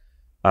commitment.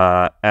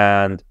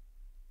 And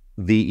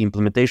the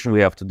implementation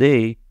we have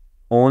today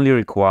only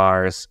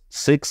requires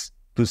 6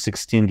 to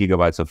 16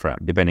 gigabytes of RAM.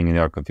 Depending on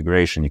your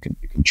configuration, you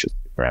can choose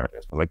the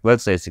parameters. Like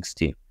let's say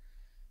 16.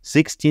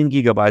 16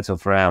 gigabytes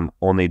of RAM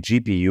on a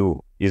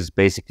GPU is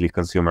basically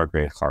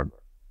consumer-grade hardware.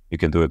 You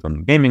can do it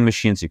on gaming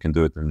machines. You can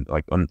do it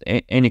on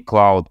any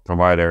cloud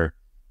provider.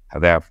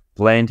 They have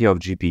plenty of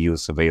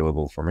GPUs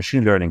available for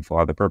machine learning, for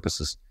other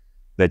purposes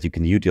that you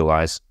can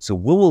utilize. So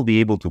we will be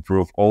able to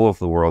prove all of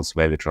the world's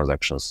value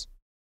transactions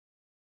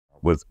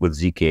with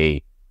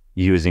zk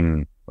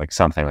using like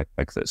something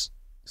like this.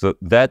 So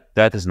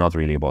that is not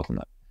really a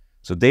bottleneck.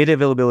 So data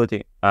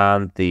availability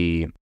and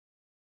the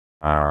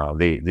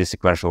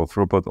sequential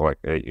throughput, or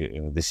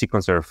the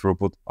sequencer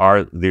throughput,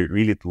 are the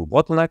really two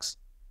bottlenecks.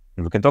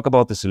 And we can talk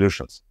about the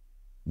solutions.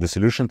 The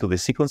solution to the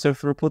sequencer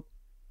throughput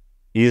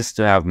is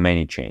to have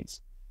many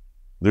chains.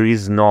 There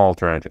is no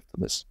alternative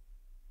to this.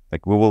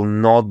 Like, we will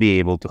not be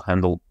able to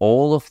handle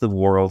all of the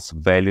world's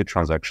value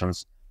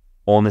transactions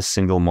on a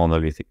single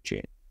monolithic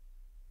chain,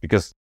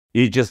 because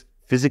it's just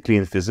physically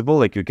infeasible.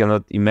 Like, you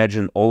cannot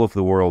imagine all of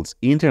the world's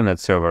internet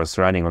servers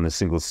running on a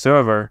single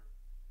server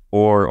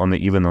or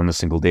even on a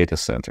single data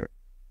center.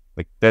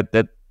 Like,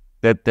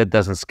 that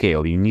doesn't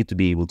scale. You need to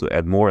be able to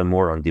add more and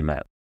more on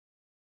demand.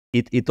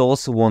 It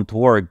also won't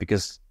work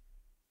because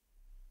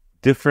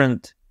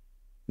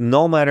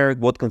no matter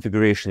what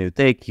configuration you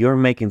take, you're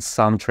making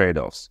some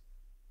trade-offs.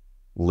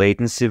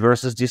 Latency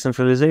versus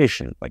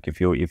decentralization. Like,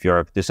 if you're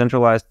a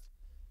decentralized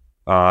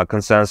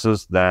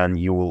consensus, then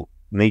you will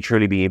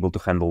naturally be able to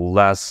handle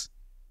less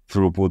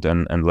throughput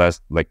and less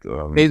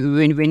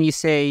when you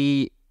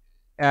say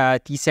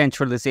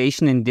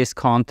decentralization in this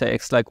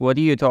context, like, what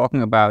are you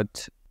talking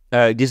about?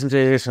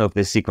 Decentralization of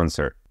the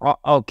sequencer.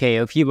 Okay,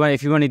 if you want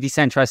to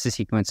decentralize the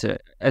sequencer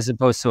as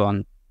opposed to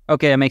one.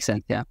 Okay, that makes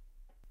sense.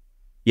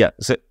 Yeah.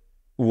 So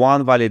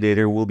one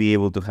validator will be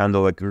able to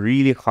handle like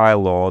really high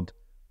load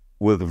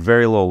with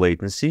very low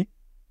latency.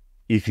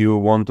 If you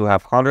want to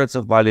have hundreds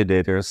of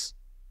validators,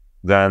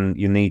 then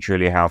you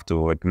naturally have to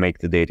like make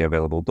the data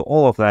available to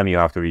all of them. You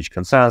have to reach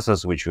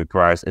consensus, which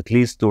requires at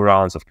least 2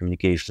 rounds of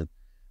communication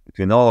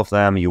between all of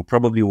them. You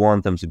probably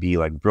want them to be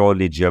like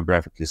broadly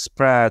geographically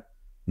spread,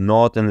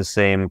 not in the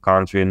same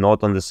country,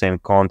 not on the same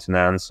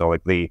continent. So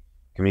like the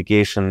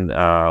communication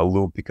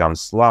loop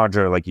becomes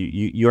larger. Like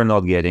you're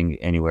not getting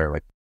anywhere.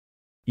 Like,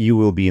 you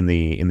will be in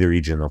the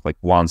region of like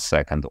 1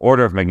 second,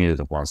 order of magnitude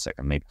of 1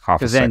 second, maybe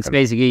half a second. Because then it's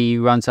basically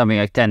you run something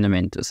like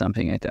Tendermint or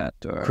something like that.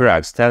 Or...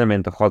 Correct.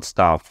 Tendermint, hot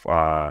stuff.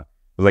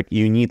 Like,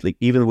 you need, like,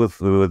 even with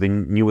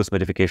the newest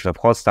modification of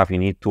hot stuff, you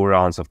need 2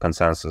 rounds of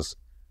consensus,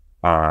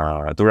 2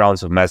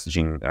 rounds of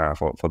messaging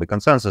for the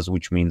consensus,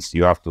 which means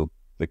you have to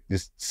like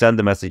just send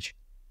the message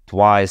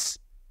twice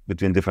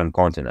between different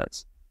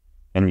continents,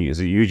 and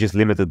you're just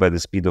limited by the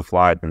speed of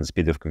light and the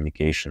speed of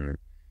communication.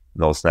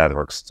 Those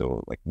networks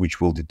to like,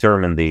 which will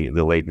determine the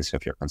latency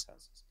of your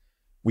consensus,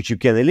 which you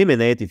can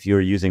eliminate if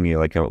you're using a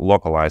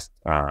localized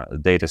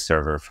data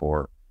server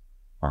for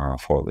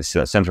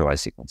the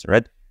centralized sequencer,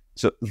 right?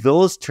 So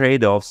those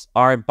trade-offs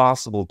are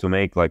impossible to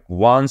make like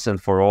once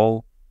and for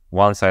all,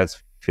 one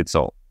size fits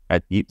all,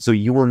 right? So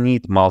you will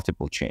need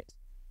multiple chains.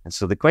 And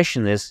so the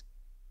question is,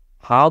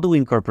 how do we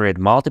incorporate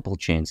multiple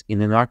chains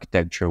in an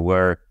architecture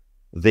where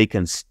they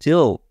can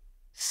still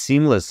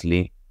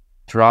seamlessly,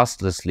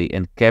 trustlessly,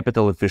 and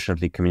capital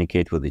efficiently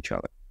communicate with each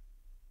other?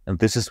 And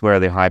this is where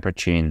the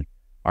hyperchain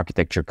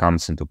architecture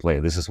comes into play.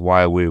 This is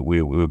why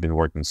we've been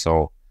working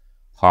so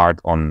hard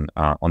on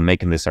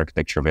making this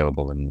architecture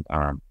available in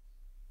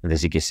the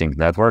zkSync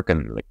network.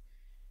 And like,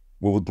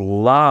 we would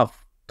love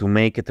to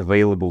make it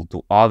available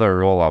to other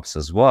rollups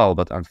as well,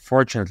 but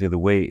unfortunately, the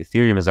way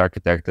Ethereum is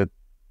architected,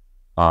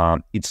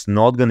 it's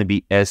not going to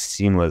be as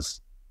seamless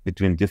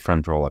between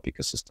different rollup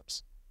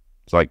ecosystems.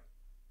 It's like,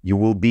 you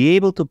will be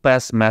able to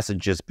pass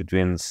messages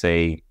between,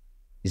 say,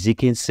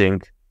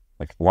 zkSync,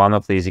 like one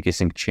of the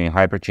zkSync chain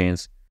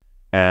hyperchains,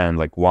 and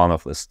like one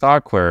of the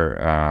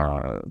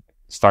Starkware,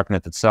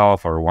 Starknet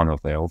itself, or one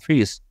of the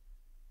L3s.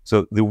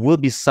 So there will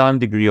be some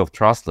degree of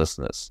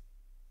trustlessness,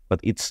 but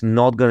it's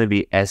not going to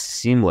be as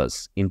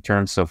seamless in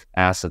terms of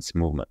assets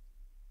movement.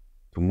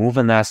 To move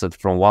an asset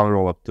from one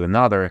rollup to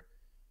another,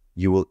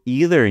 you will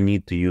either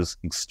need to use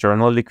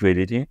external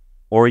liquidity,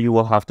 or you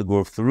will have to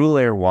go through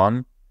layer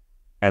 1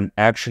 and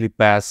actually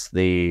pass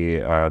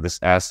this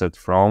asset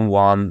from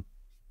one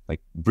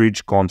like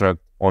bridge contract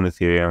on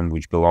Ethereum,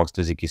 which belongs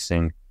to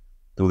zkSync,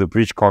 to the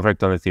bridge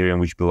contract on Ethereum,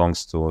 which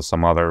belongs to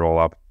some other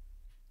rollup,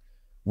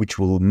 which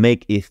will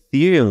make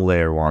Ethereum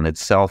layer 1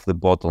 itself the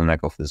bottleneck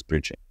of this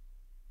bridging,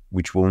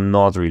 which will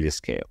not really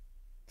scale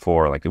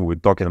for, like, we're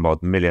talking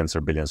about millions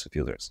or billions of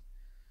users.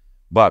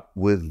 But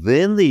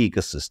within the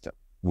ecosystem,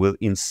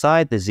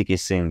 inside the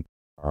zkSync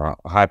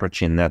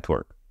hyperchain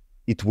network,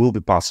 it will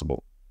be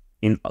possible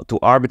to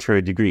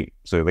arbitrary degree.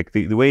 So like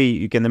the way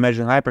you can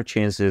imagine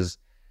hyperchains is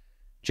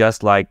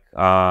just like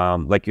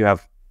you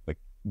have like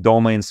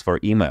domains for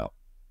email.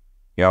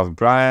 You have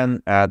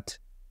Brian at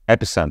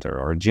Epicenter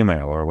or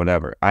Gmail or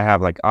whatever. I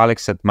have like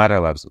Alex at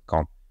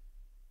materlabs.com.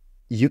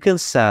 You can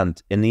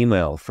send an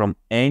email from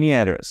any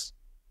address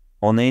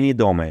on any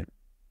domain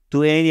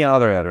to any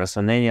other address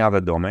on any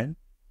other domain.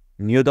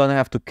 And you don't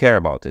have to care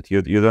about it.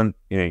 You don't,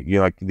 you know,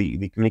 you like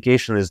the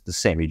communication is the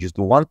same. You just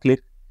do one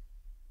click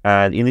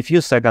And in a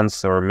few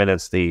seconds or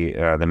minutes, the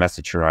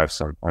message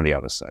arrives on the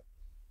other side.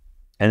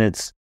 And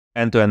it's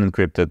end-to-end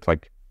encrypted,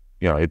 like,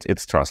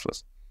 it's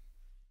trustless.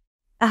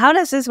 How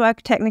does this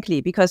work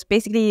technically? Because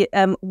basically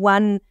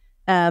one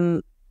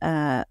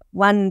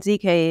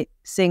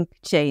zkSync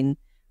chain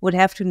would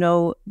have to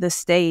know the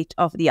state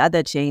of the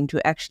other chain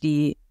to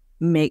actually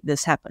make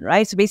this happen,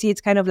 right? So basically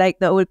it's kind of like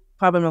the old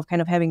problem of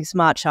kind of having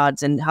smart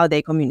shards and how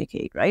they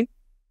communicate, right?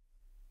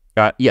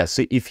 Yes,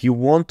 so if you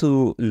want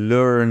to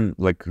learn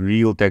like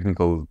real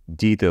technical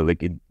detail,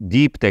 like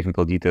deep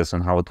technical details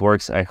on how it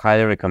works, I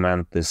highly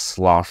recommend this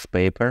Slosh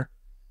paper,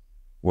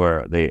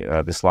 where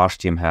the Slosh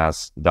team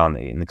has done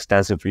an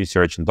extensive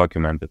research and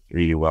documented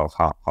really well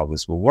how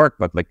this will work.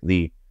 But like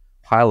the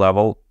high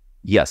level,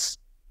 yes,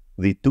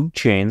 the two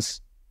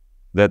chains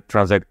that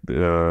transact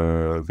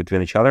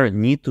between each other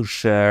need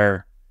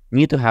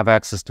to have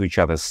access to each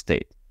other's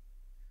state.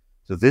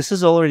 So this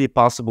is already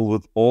possible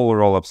with all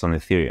rollups on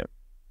Ethereum.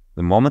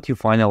 The moment you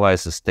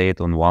finalize a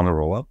state on one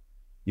rollup,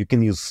 you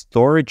can use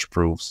storage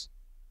proofs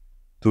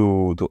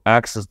to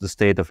access the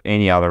state of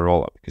any other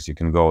rollup, because you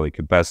can go like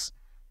you pass.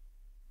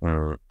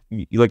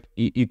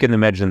 You can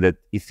imagine that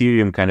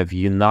Ethereum kind of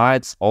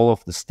unites all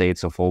of the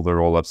states of all the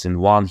rollups in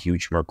one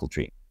huge Merkle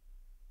tree,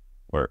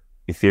 where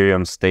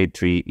Ethereum state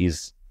tree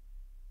is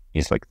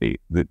like the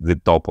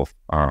top of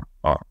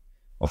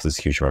this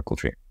huge Merkle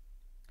tree.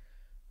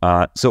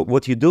 So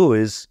what you do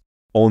is,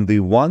 on the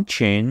one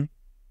chain,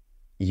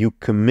 you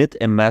commit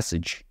a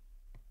message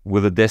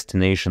with a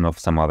destination of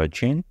some other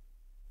chain,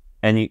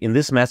 and in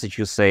this message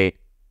you say,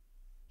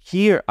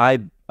 here I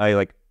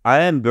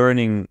am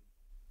burning,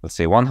 let's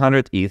say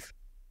 100 ETH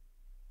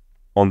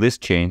on this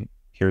chain.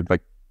 Here,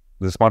 like,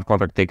 the smart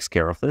contract takes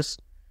care of this,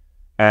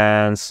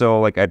 and so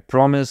like I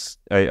promise,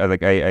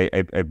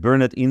 I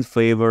burn it in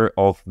favor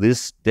of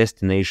this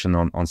destination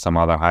on some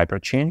other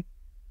hyperchain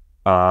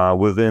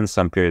within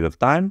some period of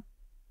time,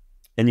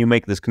 and you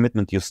make this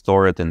commitment. You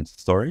store it in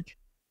storage.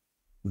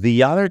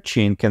 The other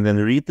chain can then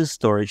read the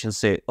storage and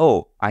say,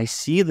 oh, I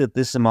see that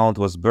this amount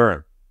was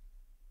burned.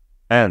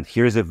 And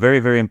here's a very,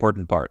 very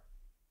important part.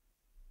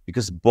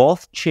 Because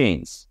both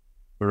chains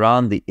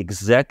run the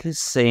exactly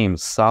same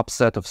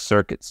subset of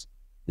circuits,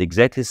 the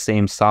exactly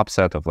same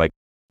subset of like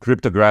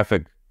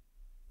cryptographic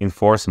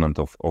enforcement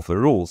of the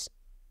rules,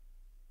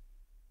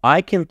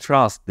 I can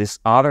trust this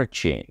other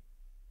chain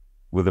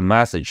with a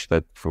message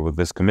that with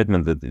this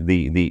commitment that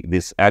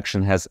this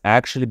action has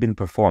actually been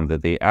performed,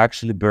 that they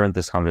actually burned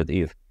this 100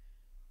 ETH.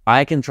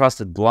 I can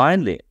trust it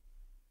blindly,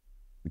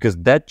 because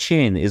that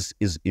chain is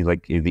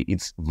like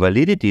its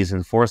validity is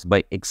enforced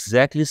by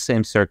exactly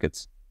same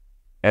circuits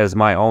as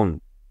my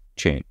own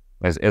chain,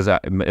 as I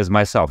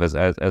myself as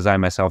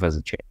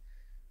a chain,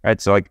 right?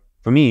 So like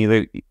for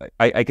me,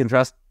 I can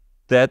trust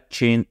that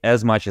chain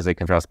as much as I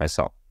can trust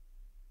myself.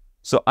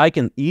 So I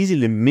can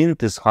easily mint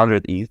this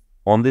 100 ETH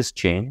on this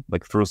chain,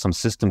 like through some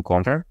system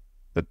contract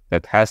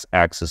that has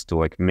access to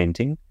like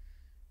minting,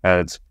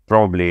 and it's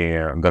probably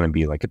going to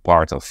be like a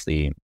part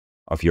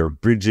of your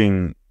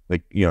bridging.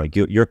 Like,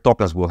 your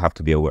tokens will have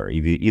to be aware.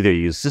 You either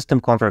use system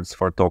contracts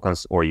for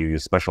tokens, or you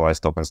use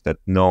specialized tokens that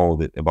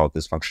know about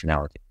this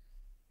functionality,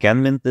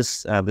 can mint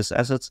this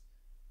assets,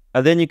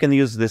 and then you can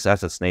use these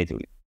assets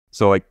natively.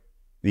 So like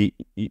you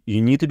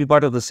need to be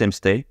part of the same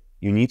state.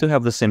 You need to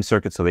have the same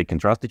circuit so they can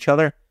trust each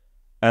other.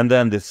 And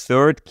then the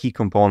third key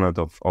component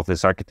of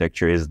this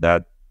architecture is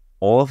that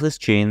all of these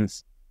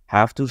chains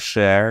have to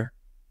share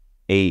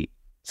a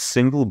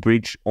single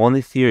bridge on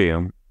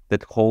Ethereum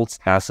that holds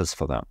assets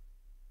for them.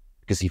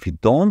 Because if you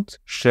don't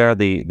share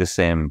the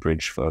same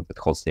bridge that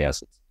holds the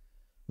assets,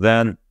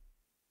 then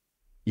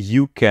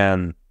you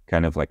can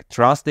kind of like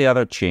trust the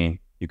other chain.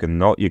 You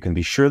can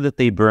be sure that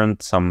they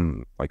burned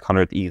some like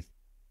 100 ETH,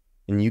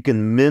 and you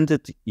can mint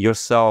it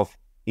yourself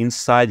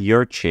inside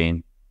your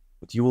chain.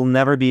 But you will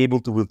never be able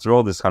to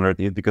withdraw this 100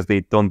 ETH because they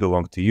don't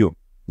belong to you.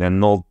 They're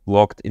not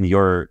locked in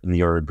your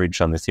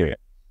bridge on Ethereum.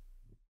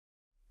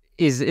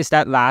 Is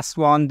that last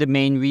one the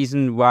main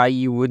reason why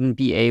you wouldn't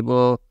be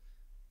able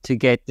to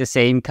get the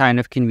same kind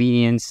of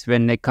convenience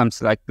when it comes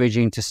to like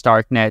bridging to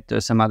Starknet or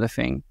some other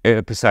thing?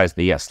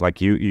 Precisely, yes. Like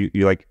you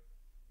like,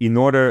 in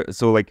order,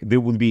 so like there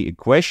would be a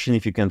question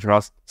if you can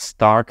trust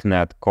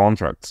Starknet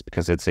contracts,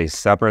 because it's a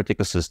separate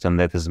ecosystem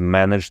that is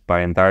managed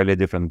by entirely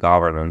different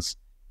governance.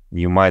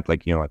 You might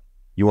like,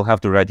 you will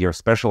have to write your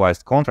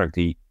specialized contract,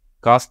 the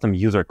custom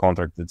user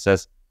contract that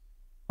says,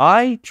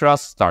 I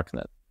trust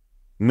Starknet.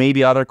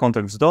 Maybe other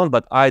contracts don't,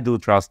 but I do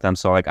trust them.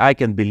 So like I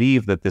can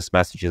believe that this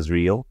message is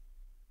real.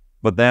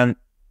 But then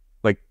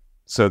like,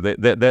 so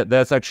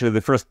that's actually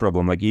the first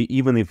problem. Like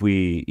even if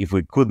we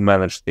could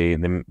manage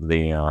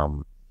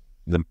the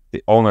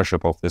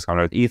ownership of this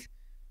 100 ETH,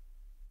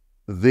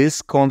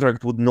 this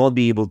contract would not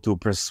be able to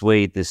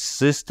persuade the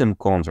system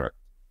contract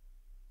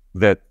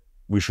that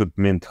we should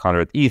mint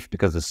 100 ETH,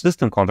 because the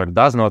system contract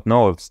does not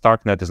know if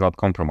Starknet is not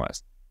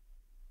compromised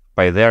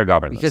by their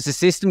governance. Because the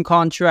system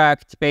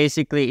contract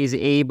basically is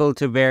able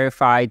to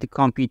verify the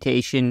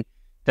computation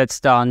that's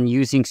done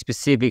using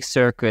specific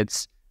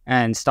circuits,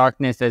 and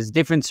Starknet has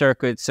different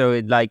circuits, so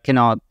it like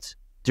cannot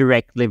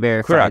directly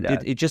verify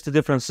that. It's just a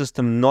different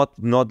system,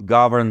 not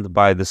governed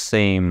by the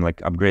same like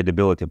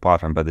upgradability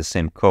pattern, by the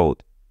same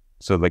code.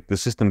 So like the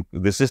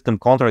system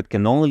contract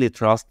can only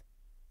trust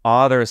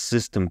other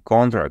system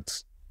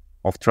contracts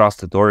of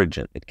trusted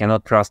origin. It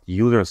cannot trust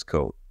users'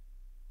 code.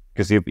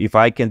 Because if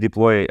I can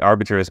deploy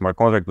arbitrary smart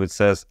contract which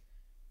says,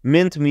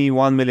 mint me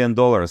 $1 million,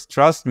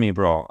 trust me,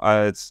 bro,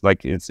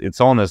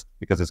 it's honest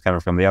because it's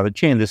coming from the other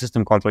chain, the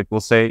system contract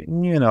will say,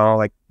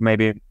 like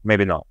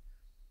maybe not.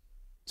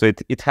 So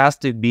it has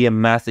to be a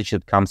message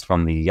that comes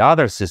from the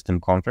other system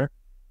contract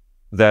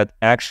that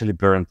actually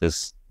burned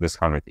this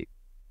 100 ETH.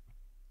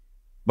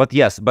 But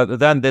yes, but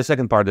then the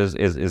second part is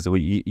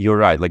you're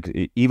right.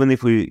 Like even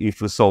if we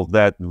solve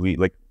that, we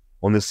like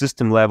on the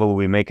system level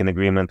we make an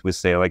agreement. We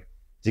say like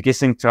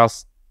zkSync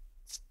trusts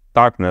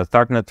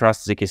Darknet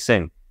trusts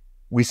zkSync.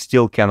 We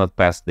still cannot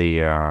pass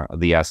the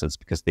assets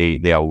because they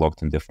are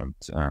locked in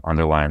different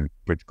underlying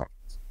bridge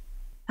contracts.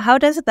 How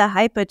does the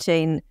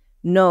hyperchain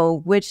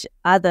know which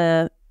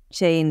other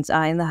chains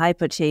are in the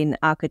hyperchain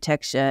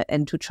architecture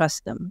and to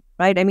trust them,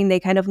 right? I mean, they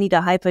kind of need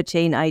a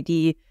hyperchain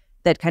ID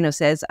that kind of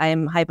says,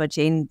 I'm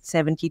hyperchain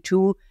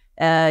 72,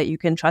 you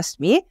can trust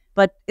me.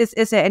 But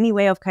is there any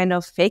way of kind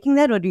of faking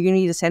that, or do you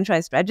need a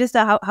centralized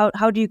register?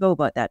 How do you go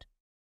about that?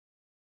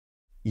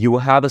 You will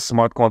have a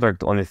smart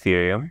contract on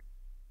Ethereum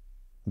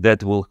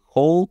that will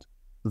hold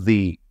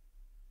the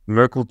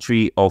Merkle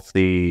tree of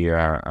the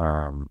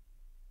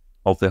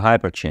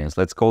hyperchains.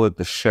 Let's call it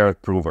the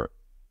shared prover,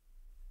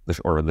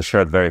 or the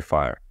shared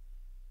verifier.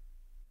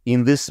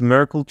 In this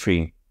Merkle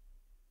tree,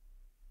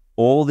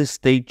 all the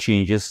state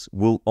changes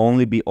will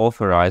only be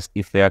authorized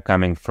if they are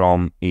coming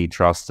from a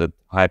trusted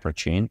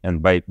hyperchain.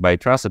 And by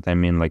trusted, I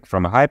mean like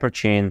from a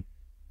hyperchain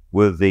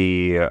with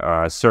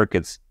the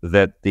circuits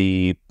that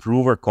the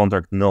prover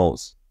contract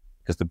knows.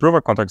 Because the prover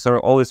contracts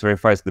always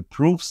verifies the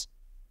proofs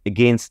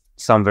against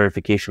some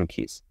verification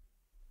keys.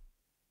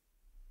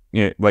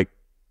 Yeah, like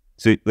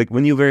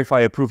when you verify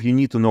a proof, you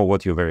need to know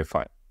what you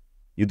verify.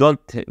 You don't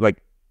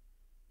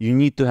you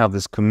need to have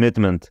this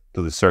commitment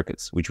to the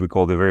circuits, which we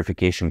call the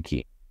verification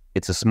key.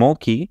 It's a small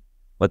key,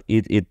 but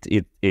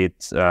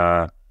it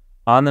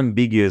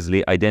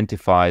unambiguously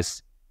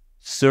identifies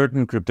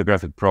certain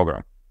cryptographic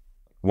program.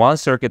 One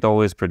circuit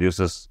always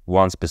produces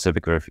one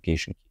specific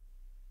verification key.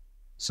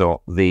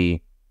 So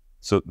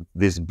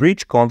this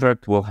bridge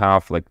contract will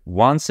have like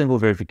one single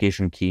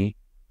verification key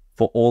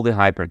for all the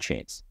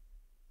hyperchains.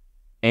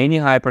 Any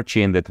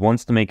hyperchain that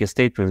wants to make a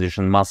state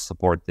transition must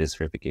support this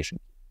verification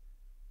key,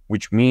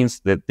 which means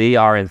that they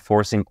are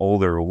enforcing all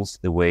the rules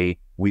the way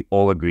we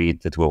all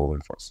agreed that we will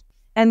enforce.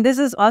 And this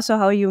is also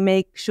how you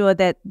make sure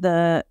that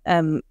the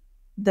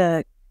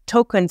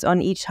tokens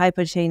on each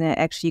hyperchain are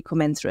actually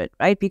commensurate,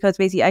 right? Because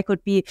basically I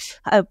could be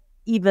an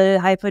evil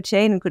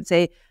hyperchain and could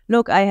say,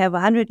 look, I have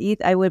 100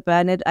 ETH, I will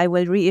burn it, I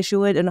will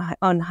reissue it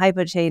on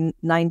hyperchain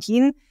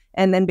 19,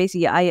 and then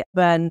basically I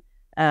burn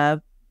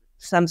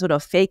some sort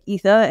of fake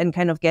ether and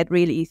kind of get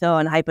real ether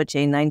on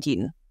hyperchain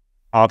 19.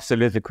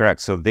 Absolutely correct.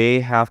 So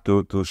they have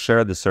to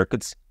share the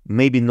circuits,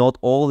 maybe not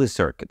all the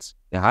circuits.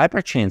 The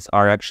hyperchains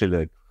are actually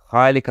like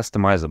highly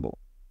customizable.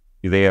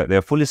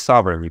 They're fully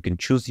sovereign. You can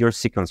choose your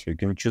sequencer, you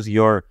can choose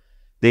your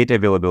data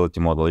availability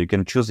model, you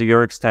can choose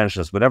your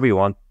extensions, whatever you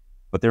want.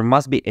 But there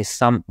must be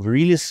some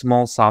really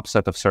small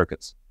subset of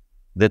circuits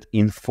that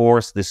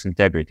enforce this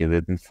integrity,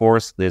 that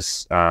enforce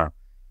this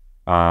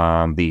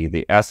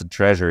the asset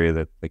treasury,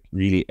 that like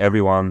really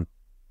everyone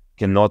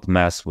cannot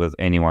mess with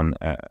anyone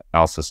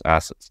else's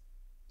assets.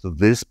 So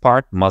this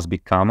part must be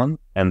common,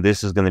 and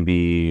this is going to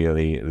be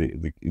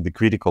the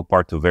critical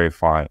part to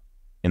verify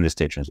in the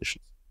state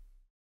transitions.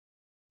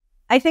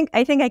 I think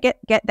I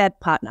get that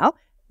part now.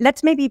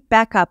 Let's maybe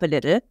back up a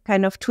little,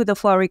 kind of to the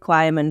 4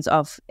 requirements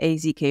of a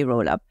zk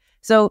rollup.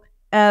 So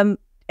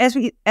as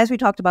we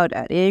talked about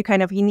earlier,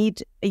 you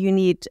need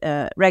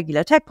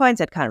regular checkpoints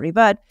that can't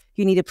revert.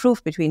 You need a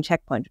proof between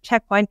checkpoint to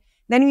checkpoint.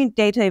 Then you need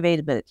data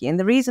availability. And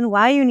the reason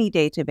why you need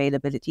data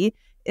availability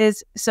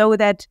is so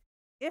that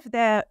if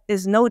there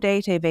is no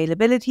data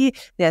availability,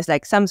 there's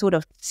like some sort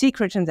of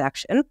secret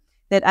transaction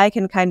that I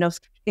can kind of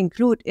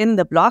include in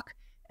the block.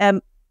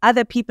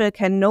 Other people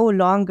can no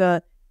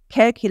longer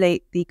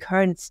calculate the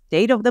current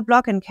state of the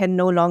block and can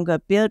no longer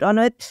build on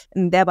it,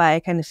 and thereby I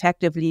can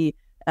effectively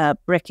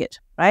brick it,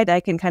 right? I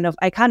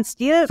can't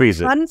steal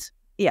funds,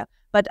 yeah,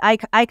 but I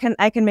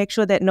can make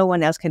sure that no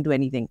one else can do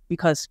anything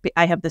because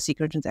I have the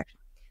secret transaction.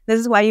 This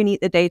is why you need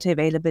the data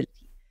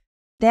availability.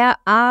 There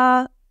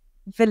are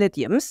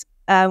validiums,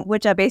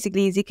 which are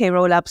basically zk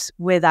rollups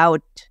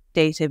without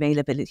data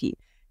availability,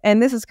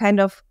 and this is kind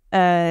of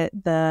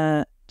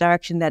the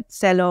direction that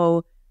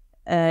Celo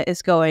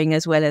is going,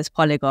 as well as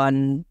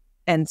Polygon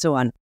and so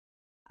on.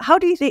 How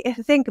do you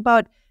think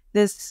about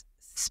this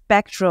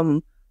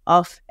spectrum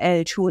of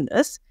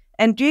L2ness?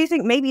 And do you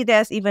think maybe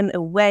there's even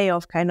a way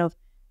of kind of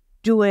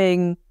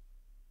doing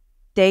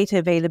data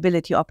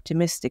availability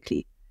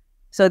optimistically,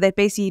 so that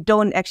basically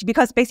don't actually,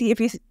 because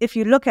basically if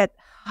you look at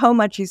how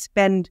much you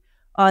spend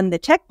on the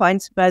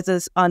checkpoints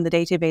versus on the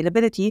data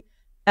availability,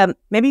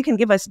 maybe you can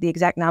give us the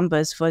exact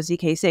numbers for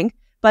zkSync,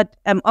 but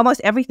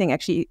almost everything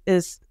actually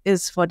is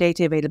for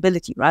data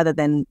availability rather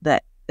than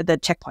the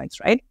checkpoints,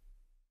 right?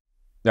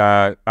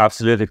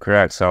 Absolutely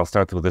correct. So I'll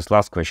start with this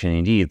last question.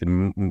 Indeed,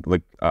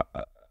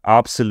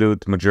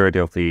 absolute majority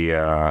of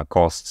the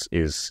costs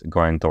is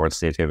going towards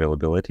data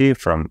availability.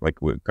 From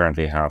we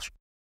currently have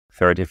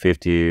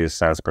 30-50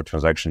 cents per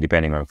transaction,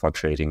 depending on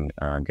fluctuating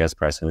gas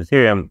price in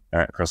Ethereum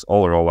across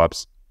all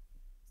rollups.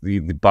 The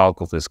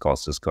bulk of this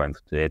cost is going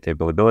to data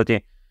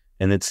availability,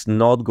 and it's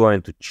not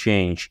going to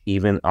change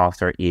even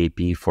after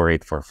EAP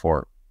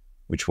 4844,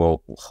 which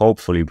will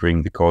hopefully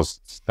bring the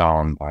costs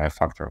down by a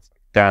factor of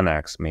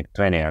 10x, maybe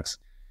 20x.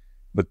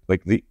 But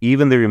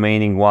even the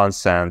remaining 1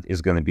 cent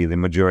is going to be the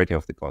majority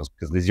of the cost,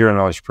 because the zero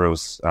knowledge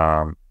proofs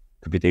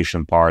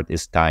computation part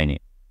is tiny.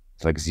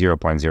 It's like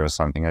 0.0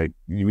 something.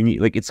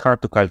 It's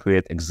hard to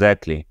calculate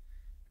exactly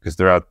because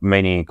there are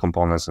many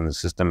components in the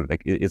system.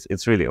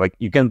 It's really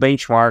you can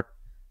benchmark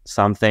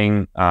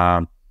something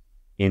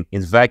in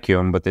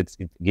vacuum, but it's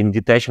in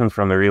detachment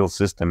from the real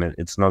system.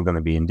 It's not going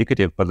to be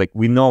indicative, but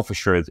we know for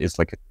sure it's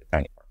like a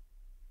tiny part.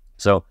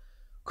 So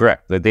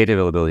correct, the data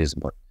availability is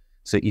important.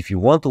 So if you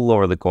want to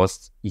lower the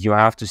costs, you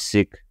have to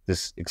seek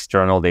this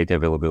external data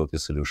availability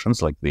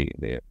solutions, like the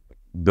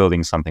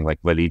building something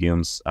like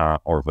Validiums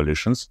or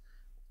Volutions.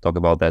 Talk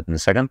about that in a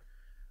second.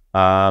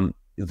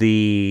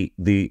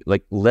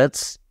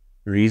 Let's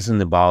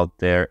reason about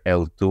their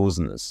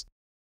L2'sness.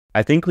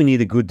 I think we need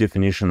a good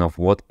definition of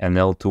what an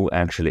L2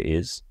 actually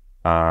is.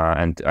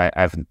 And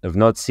I've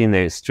not seen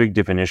a strict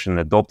definition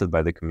adopted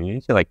by the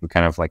community. We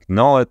kind of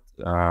know it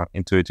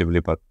intuitively,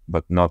 but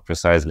not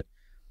precisely.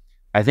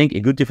 I think a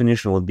good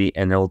definition would be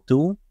an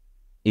L2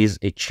 is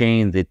a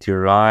chain that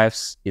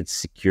derives its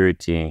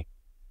security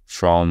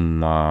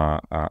from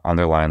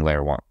underlying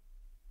layer 1.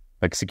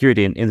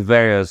 Security in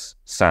various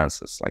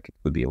senses. It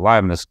could be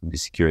liveness, could be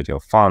security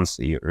of funds,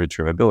 the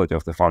retrievability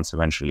of the funds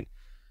eventually,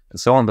 and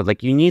so on.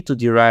 But you need to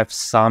derive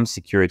some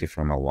security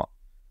from L1.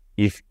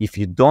 If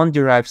you don't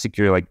derive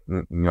security,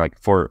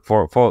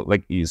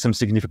 some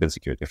significant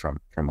security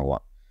from L1.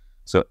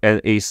 So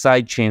a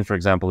side chain, for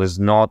example, is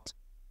not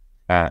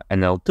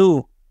an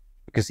L2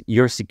 because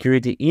your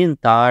security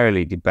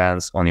entirely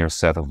depends on your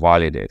set of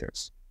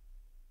validators.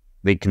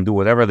 They can do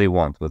whatever they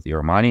want with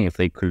your money. If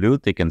they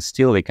collude, they can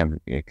steal, they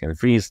can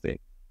freeze,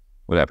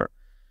 whatever.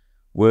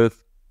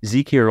 With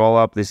zk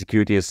rollup, the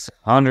security is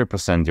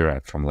 100%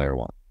 derived from layer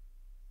 1.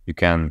 You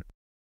can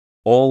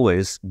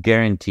always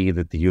guarantee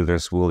that the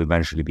users will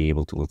eventually be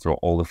able to withdraw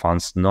all the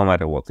funds, no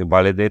matter what. The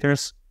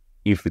validators,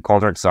 if the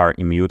contracts are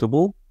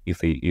immutable, if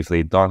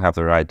they don't have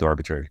the right to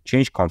arbitrarily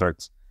change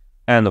contracts,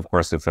 and of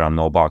course, if there are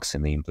no bugs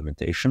in the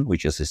implementation,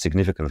 which is a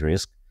significant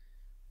risk,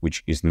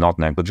 which is not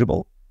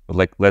negligible.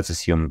 But let's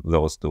assume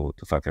those two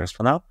factors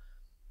for now.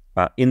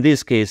 In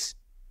this case,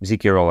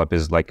 zk rollup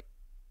is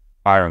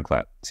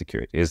ironclad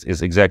security,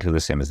 is exactly the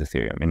same as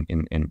Ethereum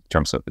in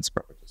terms of its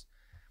properties.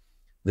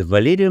 The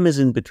Validium is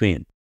in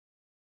between.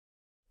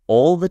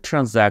 All the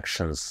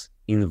transactions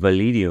in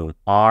Validium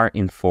are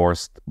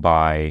enforced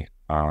by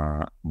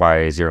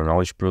zero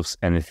knowledge proofs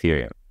and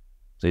Ethereum.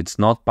 So it's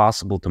not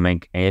possible to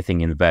make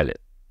anything invalid.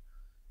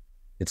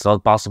 It's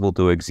not possible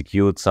to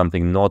execute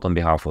something not on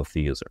behalf of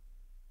the user.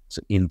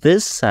 So in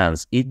this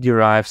sense, it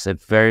derives a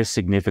very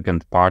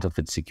significant part of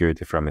its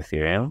security from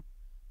Ethereum.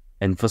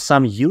 And for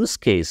some use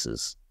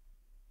cases,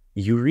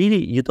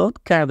 you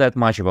don't care that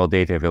much about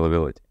data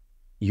availability.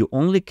 You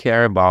only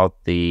care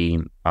about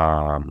the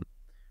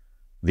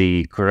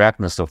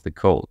correctness of the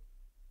code.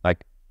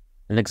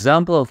 An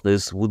example of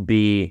this would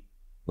be,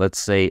 let's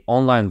say,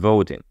 online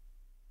voting.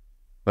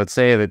 Let's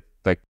say that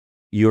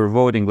you're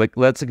voting,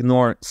 let's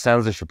ignore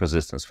censorship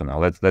resistance for now.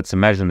 Let's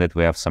imagine that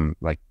we have some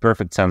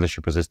perfect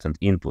censorship resistant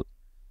input,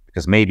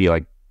 because maybe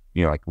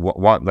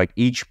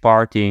each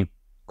party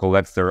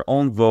collects their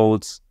own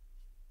votes,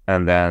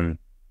 and then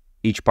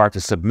each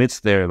party submits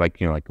their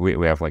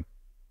we have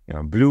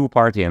blue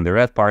party and the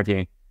red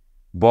party.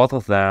 Both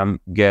of them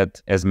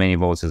get as many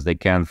votes as they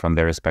can from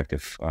their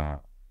respective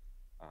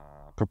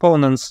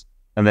proponents,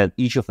 and then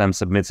each of them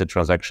submits a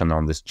transaction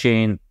on this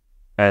chain.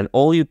 And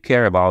all you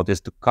care about is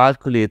to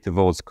calculate the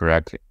votes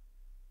correctly.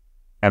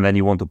 And then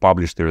you want to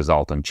publish the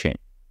result on chain.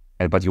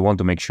 But you want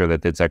to make sure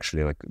that it's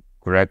actually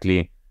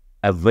correctly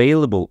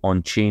available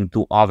on chain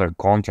to other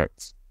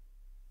contracts.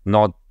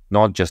 Not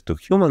just to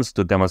humans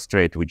to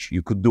demonstrate, which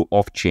you could do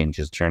off chain,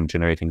 just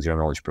generating zero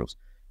knowledge proofs.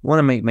 You want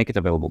to make it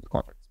available to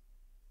contracts.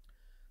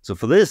 So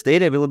for this,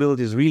 data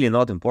availability is really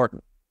not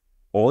important.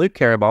 All you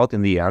care about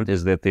in the end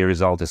is that the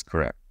result is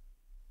correct,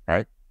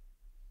 right?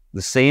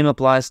 The same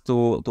applies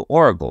to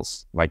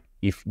oracles.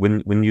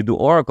 When you do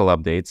oracle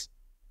updates,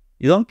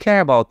 you don't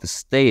care about the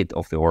state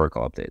of the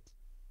oracle update,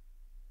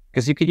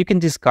 because you can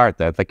discard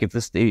that.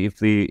 If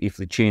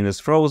the chain is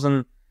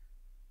frozen,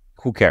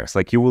 who cares?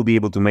 You will be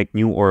able to make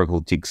new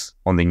oracle ticks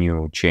on the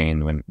new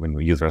chain when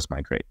users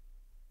migrate,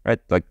 right?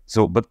 But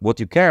what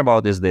you care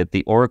about is that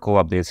the oracle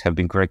updates have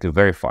been correctly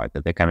verified,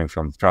 that they're coming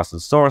from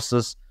trusted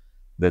sources,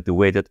 that the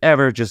weighted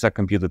averages are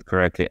computed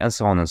correctly, and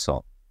so on and so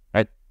on,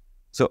 right?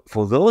 So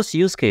for those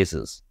use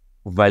cases,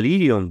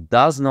 Validium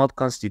does not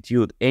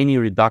constitute any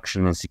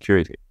reduction in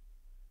security,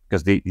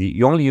 because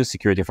you only use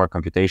security for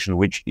computation,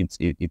 which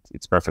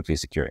it's perfectly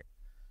secure.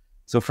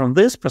 So from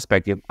this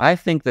perspective, I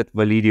think that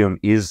Validium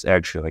is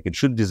actually, like, it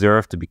should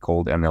deserve to be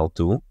called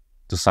NL2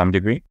 to some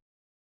degree.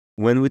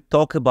 When we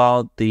talk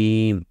about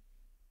the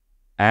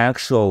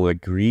actual,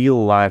 like,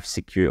 real life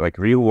security, like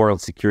real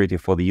world security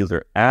for the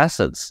user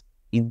assets,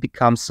 it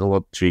becomes a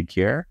lot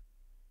trickier.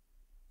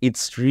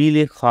 It's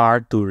really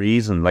hard to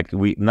reason. Like,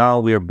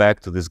 we're back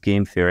to this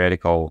game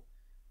theoretical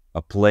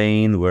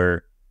plane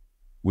where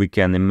we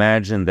can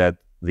imagine that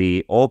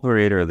the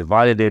operator, the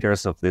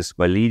validators of this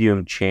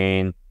Validium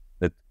chain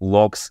that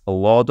locks a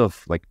lot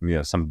of, like,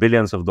 some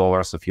billions of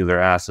dollars of user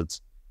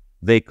assets,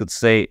 they could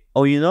say,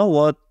 oh, you know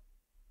what?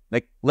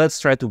 Like, let's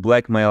try to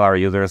blackmail our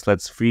users.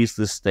 Let's freeze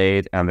the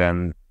state and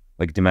then,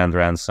 like, demand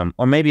ransom.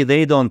 Or maybe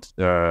they don't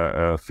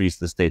freeze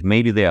the state.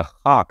 Maybe they are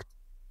hacked,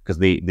 because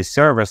the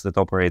servers that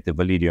operate the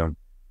Validium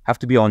have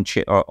to be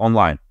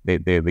online.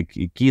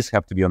 The keys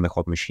have to be on the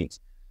hot machines.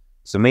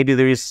 So maybe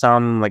there is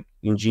some, like,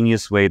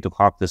 ingenious way to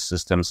hack the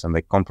systems, and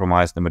they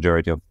compromise the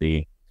majority of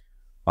the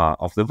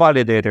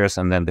validators,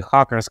 and then the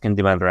hackers can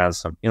demand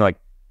ransom. Like,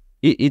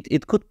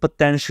 it could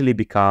potentially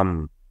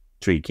become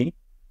tricky.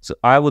 So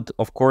I would,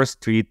 of course,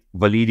 treat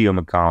Validium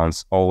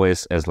accounts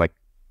always as, like,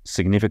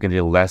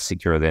 significantly less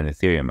secure than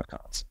Ethereum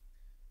accounts.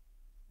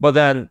 But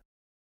then,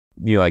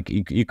 you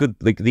could,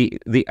 like,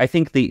 I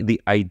think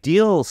the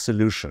ideal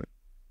solution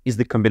is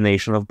the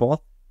combination of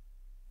both.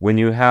 When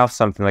you have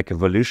something like a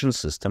Evolution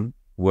system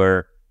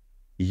where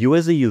you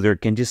as a user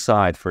can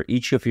decide for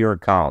each of your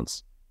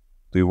accounts,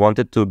 do you want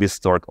it to be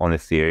stored on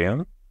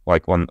Ethereum,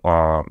 like on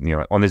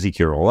a zk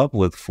rollup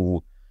with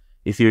full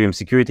Ethereum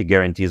security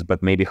guarantees,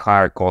 but maybe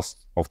higher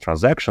cost of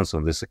transactions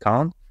on this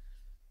account?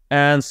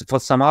 And for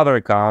some other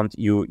account,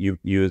 you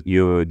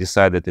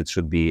decide that it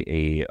should be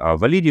a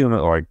Validium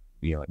or a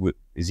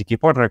zk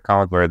Porter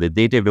account where the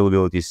data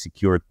availability is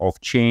secured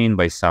off-chain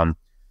by some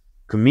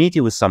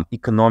committee with some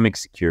economic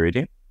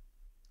security.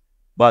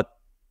 But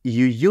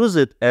you use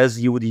it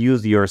as you would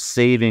use your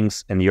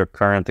savings and your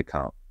current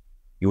account.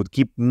 You would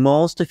keep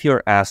most of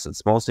your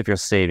assets, most of your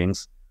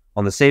savings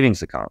on the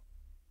savings account.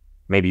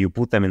 Maybe you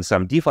put them in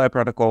some DeFi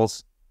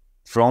protocols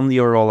from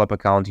your rollup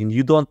account, and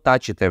you don't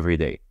touch it every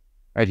day,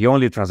 right? You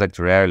only transact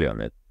rarely on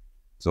it.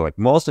 So, like,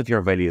 most of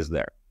your value is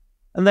there.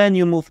 And then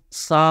you move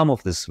some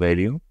of this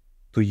value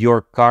to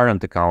your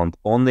current account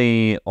on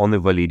the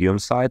Validium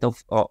side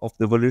of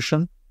the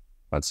Evolution.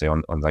 Let's say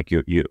on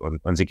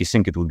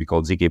zkSync, it would be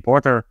called zk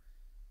Porter.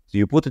 So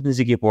you put it in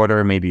zk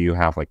Porter, maybe you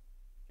have, like,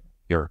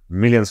 your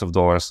millions of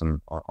dollars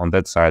on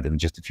that side and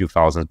just a few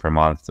thousand per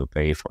month to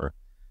pay for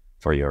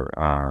your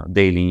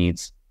daily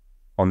needs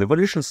on the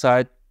Evolution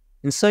side.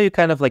 And so you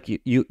kind of, like,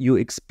 you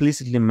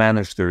explicitly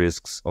manage the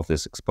risks of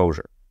this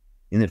exposure.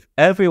 And if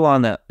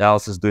everyone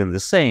else is doing the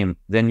same,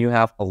 then you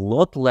have a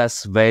lot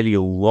less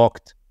value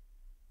locked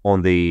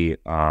on the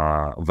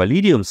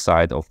Validium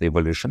side of the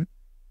Evolution,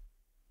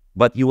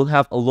 but you will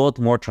have a lot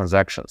more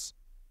transactions,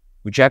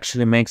 which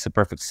actually makes a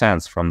perfect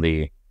sense from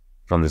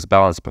this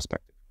balance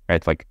perspective,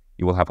 right? Like,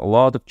 you will have a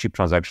lot of cheap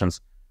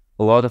transactions,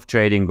 a lot of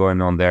trading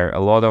going on there, a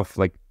lot of,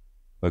 like,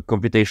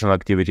 computational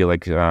activity,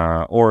 like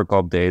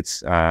Oracle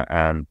updates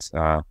and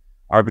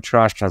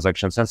arbitrage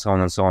transactions, and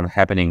so on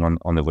happening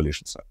on the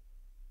Evolution side.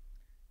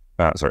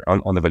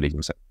 On the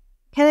Validium side.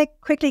 Can I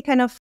quickly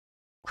kind of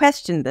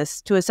question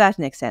this to a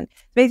certain extent?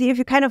 Basically, if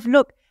you kind of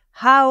look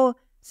how,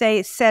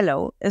 say,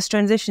 Celo is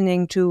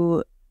transitioning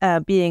to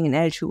being an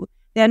L2,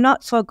 they're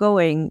not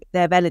foregoing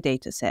their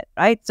validator set,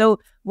 right? So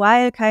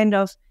while kind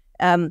of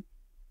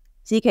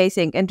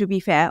zkSync, and to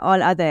be fair,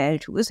 all other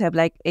L2s have,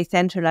 like, a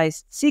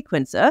centralized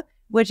sequencer,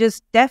 which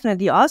is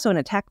definitely also an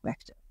attack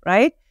vector,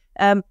 right?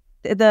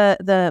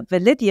 The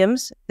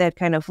Validiums that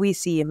kind of we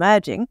see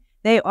emerging,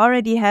 they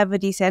already have a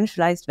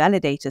decentralized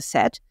validator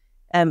set.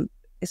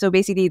 So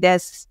basically,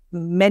 there's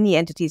many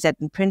entities that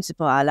in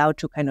principle are allowed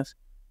to kind of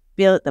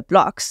build the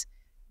blocks.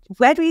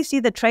 Where do you see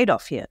the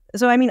trade-off here?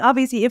 So, I mean,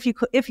 obviously,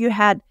 if you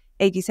had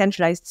a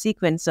decentralized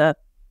sequencer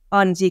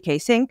on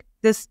zkSync,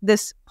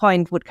 this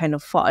point would kind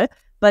of fall.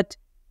 But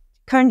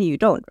currently, you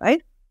don't,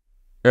 right?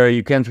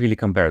 You can't really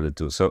compare the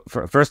two. So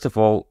first of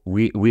all,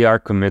 we are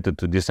committed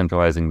to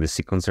decentralizing the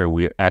sequencer.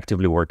 We're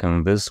actively working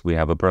on this. We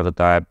have a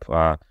prototype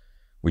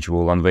which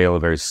we'll unveil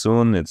very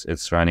soon.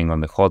 It's running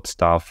on the hot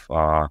stuff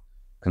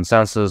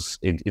consensus.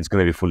 It's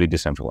going to be fully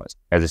decentralized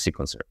as a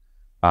sequencer.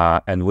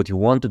 And what you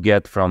want to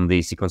get from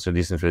the sequencer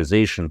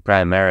decentralization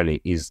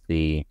primarily is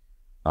the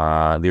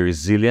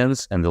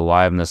resilience and the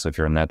liveness of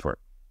your network.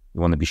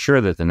 You want to be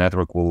sure that the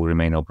network will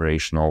remain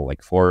operational,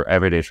 like, for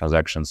everyday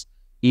transactions,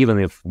 even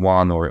if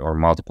one or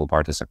multiple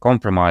parties are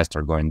compromised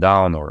or going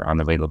down or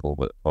unavailable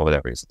for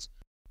whatever reasons.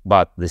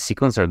 But the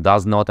sequencer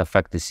does not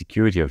affect the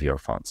security of your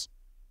funds.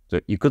 So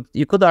you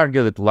could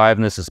argue that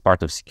liveness is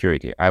part of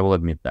security. I will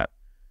admit that.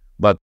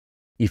 But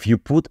if you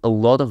put a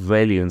lot of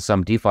value in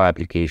some DeFi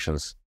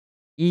applications,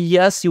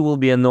 yes, you will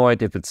be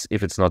annoyed if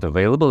it's not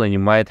available, and you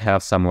might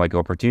have some, like,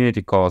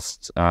 opportunity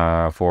costs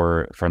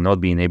for not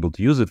being able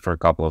to use it for a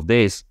couple of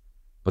days.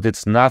 but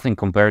it's nothing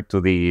compared to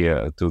the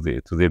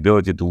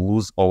ability to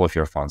lose all of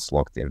your funds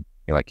locked in,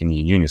 like in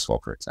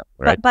Uniswap, for example,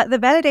 right? But the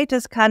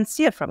validators can't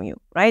steal from you,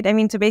 right? I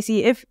mean, so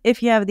basically,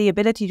 if you have the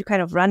ability to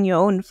kind of run your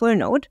own full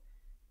node,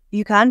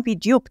 you can't be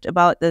duped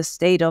about the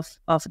state of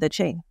the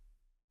chain.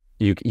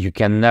 You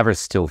can never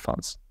steal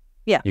funds.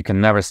 Yeah. You can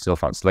never steal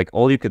funds. Like,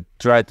 all you could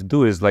try to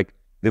do is, like,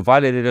 the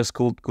validators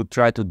could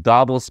try to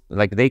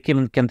like, they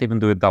can't even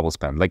do a double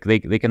spend. Like,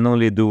 they can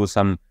only do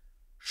some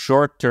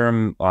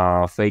short-term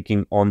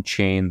faking on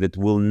chain that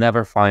will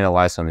never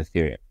finalize on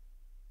Ethereum.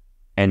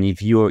 And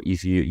if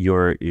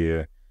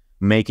you're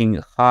making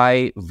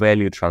high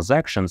value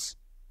transactions,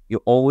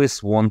 you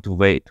always want to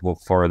wait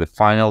for the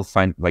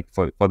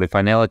for the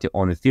finality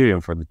on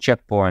Ethereum, for the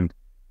checkpoint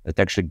that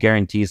actually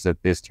guarantees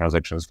that this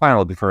transaction is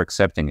final before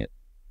accepting it.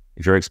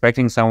 If you're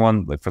expecting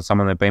someone, like for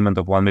someone a payment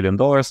of $1 million,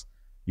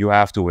 you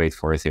have to wait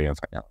for Ethereum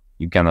finality.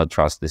 You cannot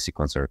trust the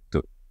sequencer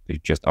to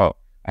just, oh,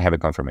 I have a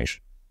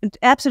confirmation.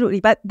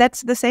 Absolutely, but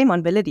that's the same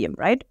on Validium,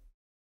 right?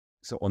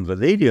 So on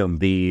Validium,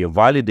 the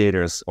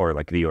validators, or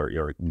like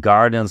your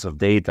guardians of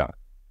data,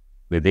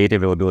 the data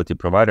availability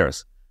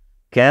providers,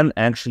 can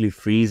actually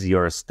freeze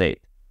your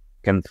state,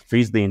 can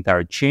freeze the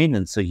entire chain,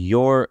 and so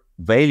your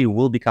value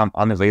will become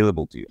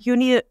unavailable to you. You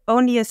need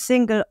only a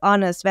single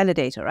honest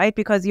validator, right?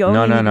 Because you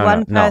only need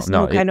one person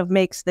who kind of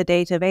makes the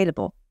data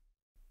available.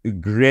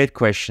 Great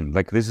question.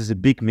 Like, this is a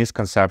big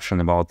misconception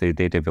about the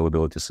data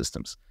availability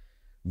systems.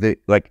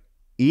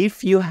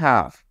 If you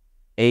have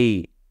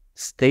a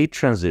state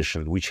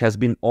transition which has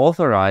been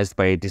authorized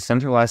by a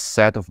decentralized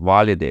set of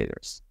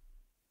validators,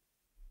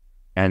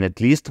 and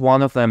at least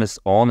one of them is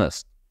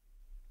honest,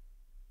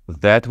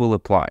 that will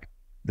apply.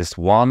 This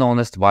one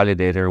honest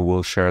validator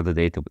will share the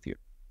data with you.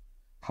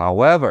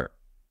 However,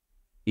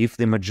 if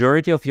the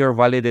majority of your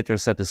validator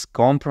set is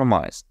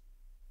compromised,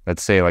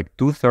 let's say like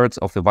 2/3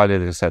 of the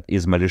validator set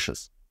is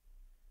malicious,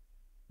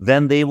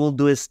 then they will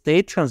do a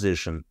state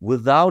transition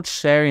without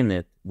sharing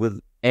it with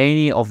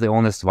any of the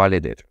honest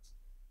validators.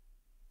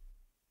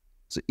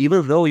 So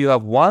even though you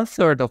have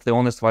 1/3 of the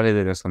honest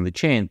validators on the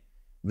chain,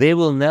 they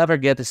will never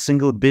get a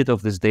single bit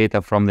of this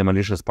data from the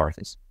malicious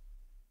parties.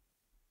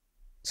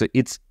 So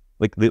it's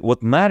like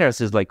what matters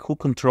is like who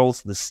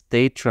controls the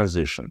state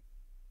transition,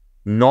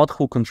 not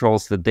who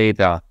controls the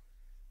data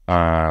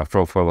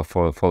for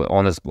the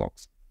honest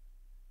blocks.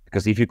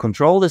 Because if you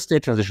control the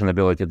state transition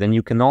ability, then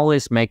you can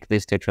always make the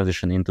state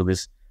transition into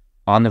this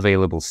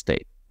unavailable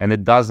state. And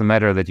it doesn't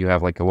matter that you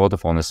have like a lot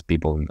of honest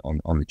people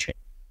on the chain.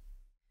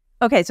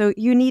 Okay, so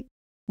you need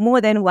more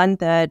than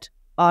 1/3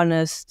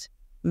 honest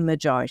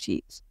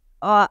majorities.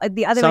 Or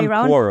the other way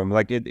around? Some quorum,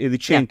 like the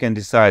chain can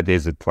decide,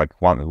 is it like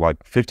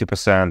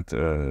 50%,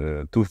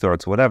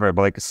 2/3, whatever,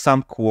 but like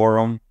some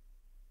quorum,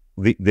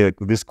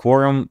 this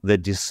quorum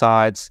that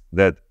decides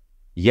that,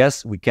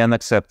 yes, we can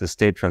accept the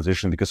state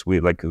transition because we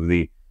like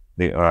the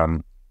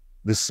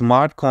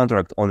smart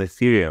contract on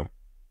Ethereum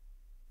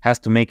has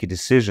to make a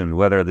decision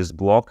whether this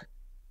block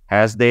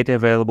has data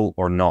available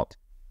or not.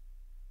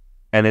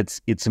 And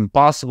it's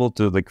impossible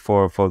to like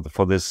for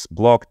this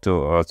block to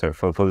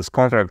for this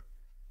contract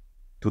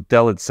to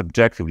tell it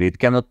subjectively. It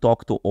cannot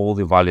talk to all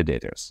the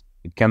validators.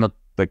 It cannot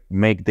like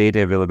make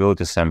data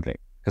availability sampling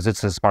because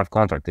it's a smart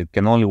contract. It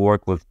can only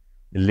work with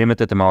a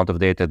limited amount of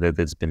data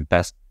that's been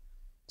passed.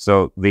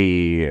 So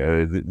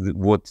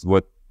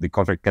what the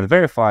contract can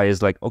verify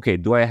is like, okay,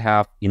 do I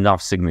have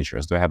enough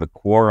signatures? Do I have a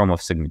quorum of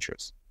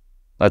signatures?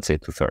 Let's say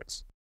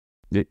 2/3.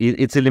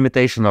 It's a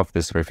limitation of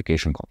this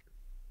verification contract.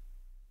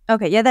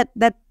 Okay, yeah,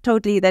 that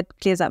totally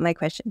clears up my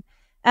question.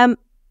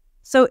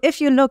 So if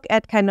you look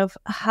at kind of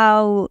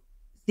how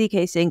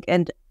zkSync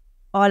and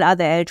all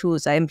other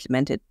L2s are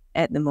implemented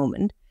at the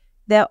moment,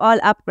 they're all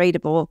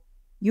upgradable,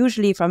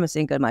 usually from a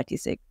single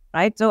multisig,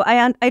 right? So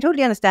I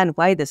totally understand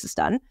why this is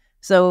done.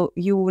 So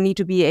you need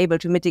to be able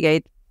to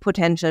mitigate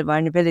potential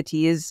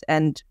vulnerabilities,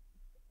 and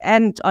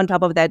on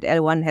top of that,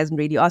 L1 hasn't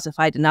really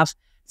ossified enough.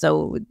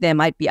 So there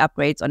might be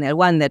upgrades on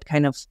L1 that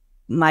kind of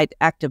might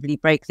actively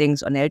break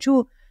things on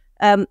L2.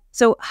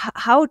 So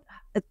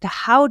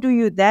how do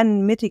you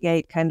then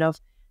mitigate kind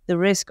of the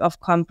risk of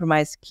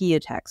compromised key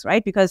attacks,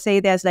 right? Because say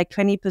there's like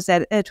 20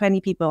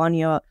 people on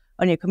your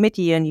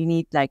committee, and you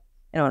need like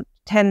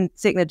 10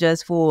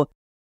 signatures for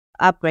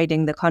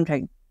upgrading the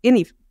contract,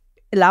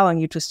 allowing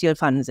you to steal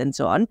funds and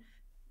so on,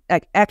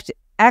 like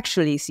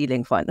actually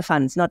stealing the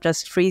funds, not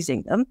just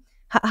freezing them.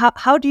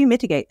 How do you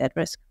mitigate that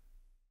risk?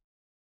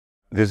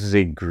 This is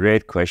a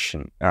great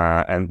question,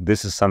 and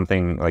this is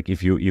something like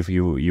if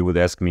you would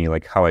ask me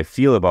like how I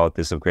feel about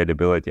this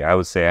upgradability, I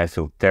would say I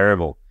feel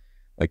terrible.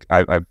 Like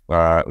at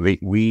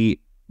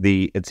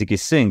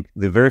zkSync,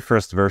 the very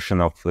first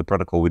version of the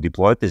protocol we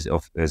deployed is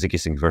of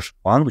zkSync version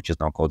 1, which is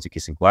now called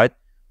zkSync Lite.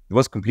 It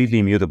was completely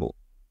immutable.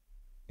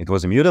 It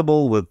was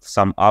immutable with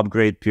some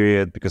upgrade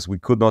period because we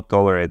could not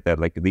tolerate that.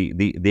 Like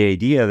the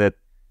idea that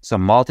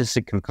some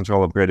multisig can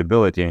control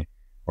upgradability,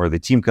 or the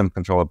team can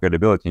control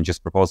upgradability and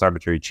just propose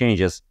arbitrary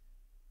changes,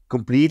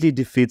 completely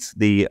defeats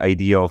the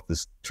idea of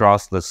this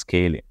trustless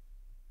scaling,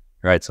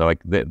 right? So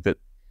like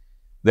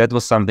that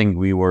was something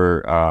we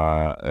were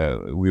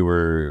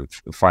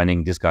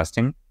finding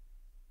disgusting.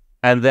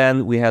 And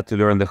then we had to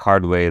learn the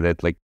hard way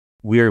that like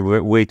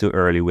we're way too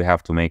early. We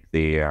have to make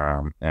we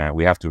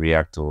have to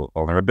react to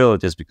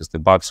vulnerabilities because the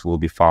bugs will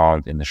be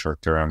found in the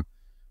short term.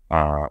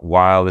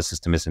 While the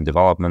system is in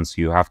development,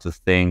 so you have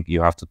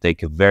to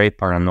take a very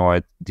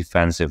paranoid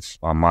defensive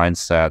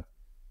mindset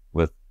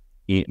with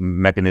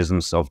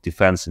mechanisms of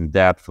defense in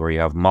depth, where you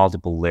have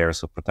multiple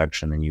layers of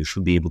protection, and you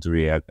should be able to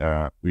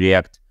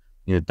react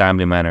in a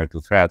timely manner to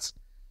threats.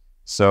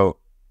 So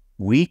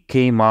we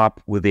came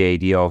up with the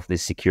idea of the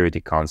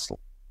Security Council.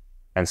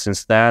 And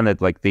since then,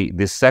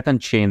 the second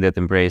chain that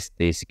embraced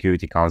the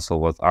Security Council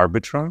was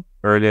Arbitrum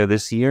earlier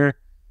this year.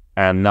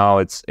 And now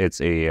it's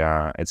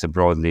a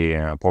broadly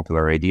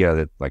popular idea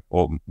that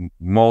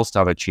most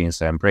other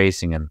chains are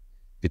embracing, and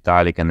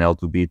Vitalik and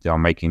L2Bit are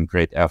making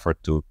great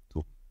effort to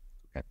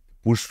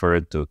push for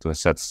it, to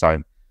set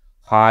some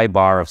high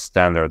bar of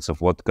standards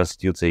of what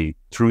constitutes a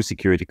true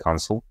Security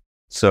Council.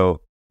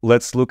 So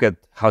let's look at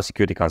how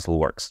Security Council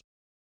works.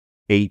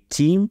 A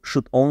team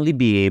should only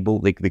be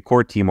able, the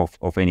core team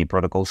of any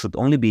protocol should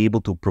only be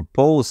able to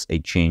propose a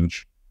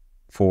change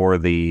for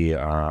the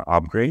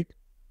upgrade,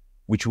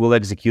 which will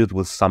execute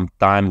with some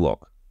time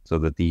lock, so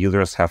that the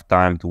users have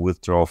time to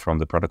withdraw from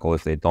the protocol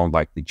if they don't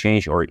like the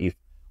change, or if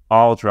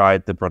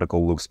outright the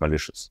protocol looks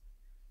malicious.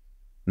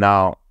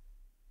 Now,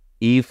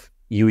 if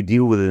you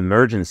deal with an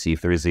emergency,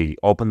 if there is an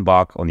open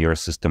bug on your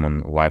system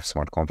on live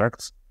smart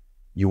contracts,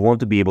 you want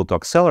to be able to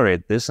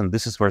accelerate this, and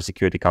this is where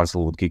Security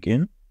Council would kick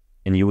in,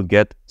 and you would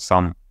get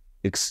some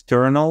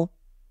external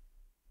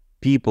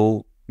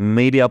people,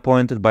 maybe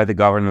appointed by the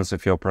governance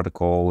of your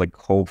protocol,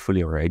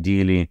 hopefully or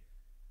ideally,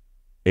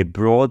 a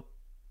broad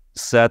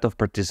set of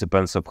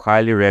participants of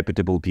highly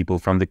reputable people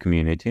from the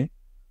community,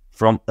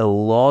 from a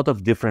lot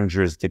of different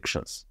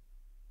jurisdictions,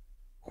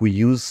 who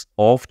use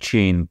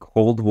off-chain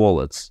cold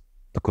wallets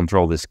to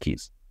control these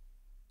keys.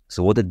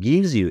 So what it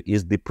gives you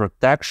is the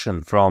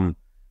protection from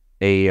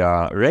a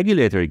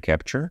regulatory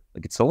capture.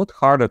 It's a lot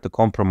harder to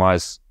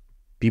compromise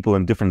people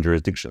in different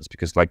jurisdictions,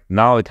 because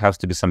now it has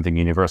to be something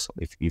universal.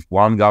 If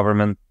one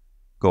government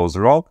goes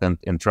rogue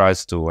and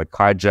tries to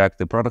hijack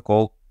the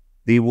protocol,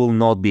 they will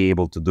not be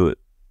able to do it.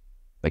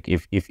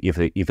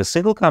 If a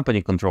single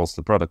company controls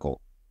the protocol,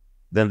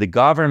 then the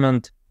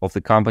government of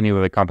the company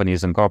where the company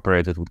is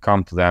incorporated would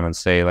come to them and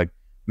say,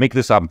 make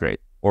this upgrade,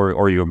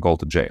 or you'll go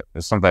to jail.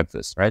 It's something like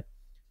this, right?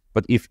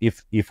 But if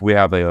we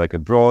have a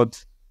broad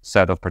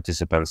set of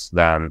participants,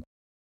 then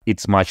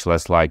it's much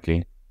less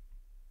likely,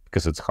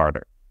 because it's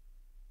harder.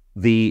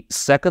 The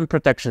second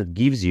protection it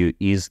gives you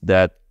is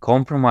that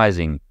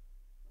compromising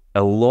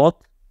a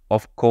lot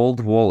of cold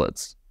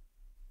wallets,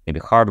 maybe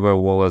hardware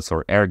wallets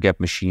or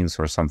air-gap machines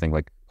or something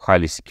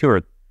highly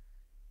secured,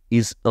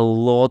 is a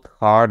lot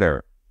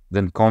harder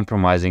than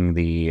compromising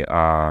the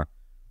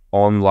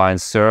online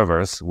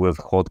servers with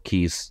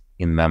hotkeys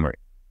in memory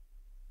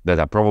that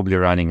are probably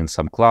running in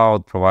some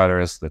cloud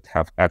providers that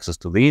have access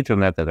to the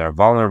internet, that are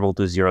vulnerable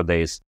to 0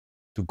 days.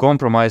 To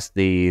compromise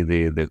the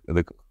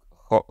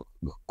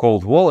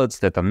cold wallets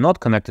that are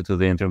not connected to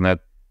the internet,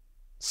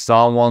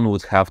 someone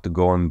would have to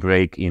go and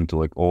break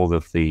into all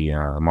of the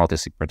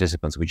multi-sig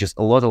participants, which is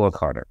a lot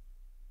harder.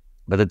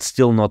 But it's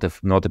still not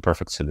a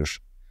perfect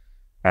solution.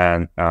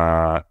 And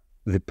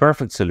the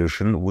perfect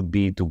solution would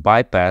be to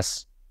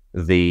bypass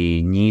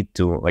the need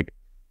to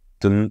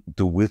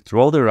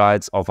withdraw the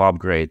rights of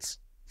upgrades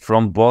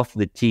from both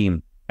the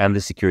team and the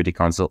Security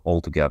Council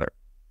altogether.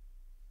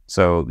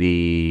 So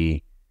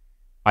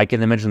I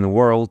can imagine a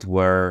world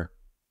where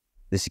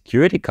the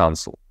Security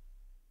Council,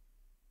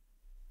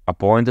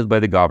 appointed by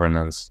the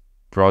governance,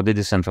 broadly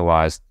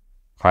decentralized,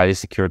 highly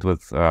secured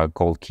with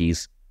cold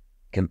keys,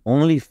 can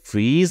only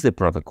freeze the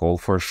protocol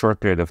for a short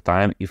period of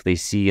time if they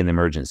see an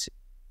emergency.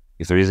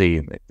 If there is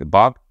a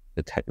bug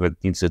that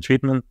needs a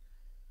treatment,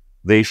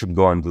 they should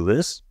go and do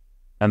this,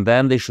 and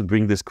then they should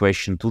bring this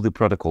question to the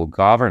protocol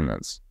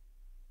governance,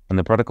 and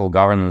the protocol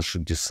governance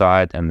should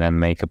decide and then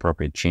make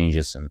appropriate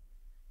changes and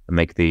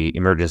make the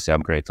emergency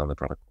upgrades on the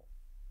protocol.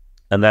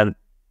 And then,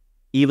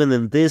 even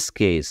in this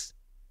case,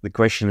 the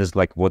question is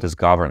what is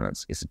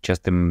governance? Is it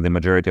just the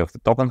majority of the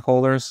token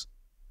holders?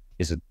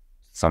 Is it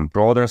some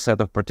broader set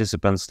of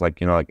participants? I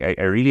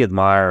really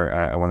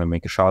admire, I want to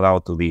make a shout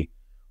out to the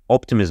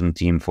Optimism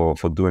team for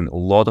doing a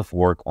lot of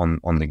work on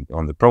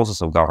the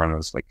process of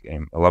governance,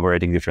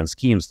 elaborating different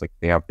schemes.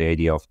 They have the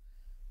idea of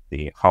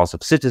the House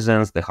of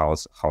Citizens, the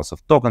House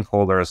of Token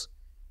Holders.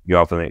 You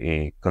have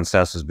a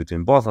consensus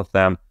between both of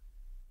them.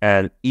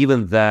 And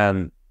even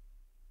then,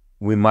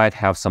 we might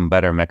have some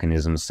better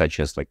mechanisms, such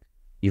as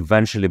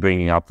eventually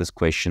bringing up this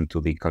question to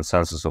the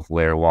consensus of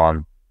layer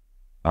one,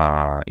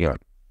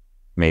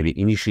 maybe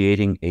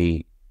initiating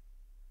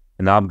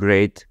an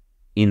upgrade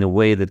in a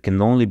way that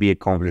can only be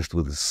accomplished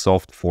with a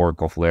soft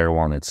fork of layer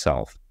one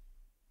itself,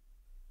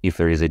 if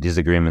there is a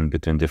disagreement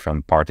between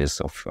different parties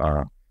of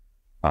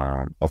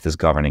these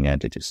governing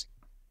entities.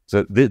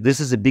 So this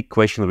is a big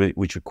question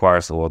which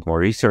requires a lot more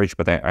research,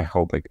 but I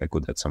hope I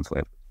could add some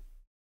flavor.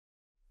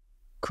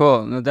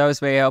 Cool. No, that was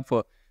very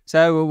helpful.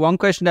 So one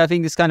question that I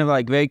think is kind of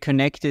like very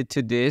connected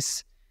to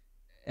this.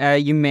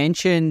 You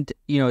mentioned,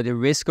 the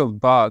risk of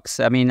bugs.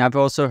 I mean, I've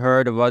also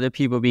heard of other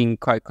people being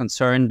quite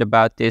concerned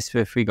about this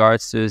with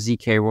regards to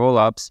zk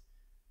rollups.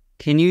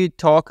 Can you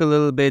talk a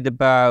little bit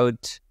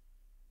about,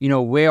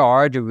 where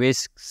are the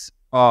risks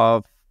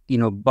of,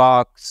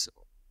 bugs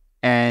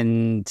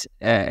and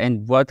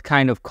what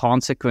kind of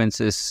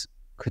consequences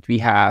could we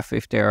have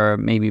if there are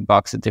maybe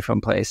bugs at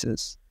different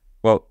places?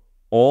 Well,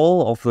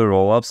 all of the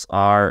rollups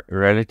are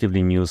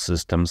relatively new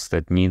systems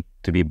that need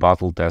to be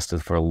battle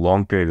tested for a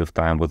long period of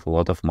time with a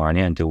lot of money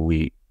until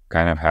we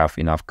kind of have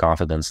enough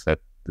confidence that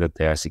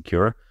they are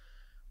secure.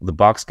 The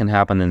bugs can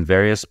happen in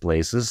various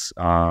places.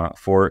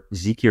 For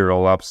zk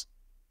rollups,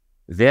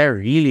 they're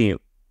really,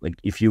 like,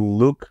 if you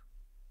look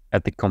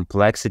at the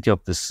complexity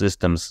of the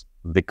systems,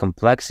 the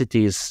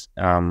complexity is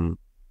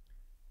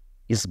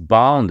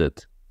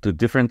bounded to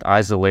different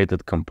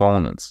isolated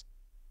components.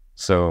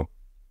 So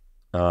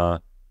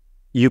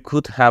you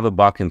could have a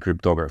bug in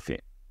cryptography,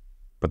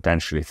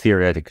 potentially,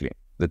 theoretically,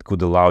 that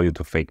could allow you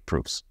to fake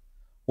proofs.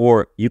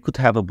 Or you could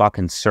have a bug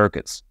in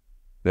circuits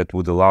that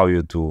would allow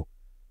you to,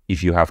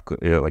 if you have,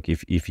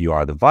 if you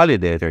are the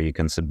validator, you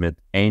can submit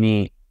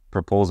any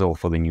proposal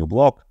for the new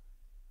block.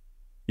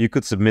 You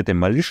could submit a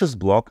malicious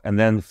block and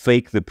then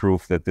fake the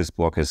proof that this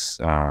block is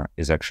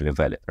actually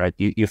valid, right?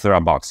 If there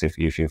are bugs, if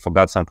you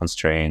forgot some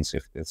constraints,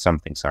 if some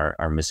things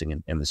are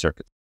missing in the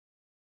circuit.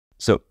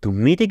 So to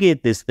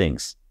mitigate these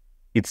things,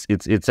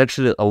 it's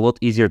actually a lot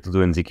easier to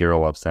do in zk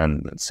rollups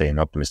than, let's say, in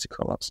optimistic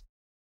rollups,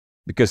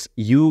 because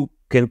you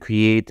can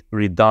create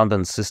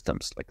redundant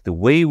systems. Like the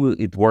way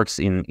it works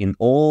in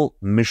all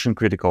mission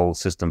critical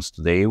systems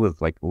today,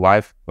 with like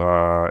life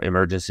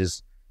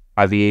emergencies,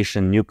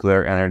 aviation,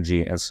 nuclear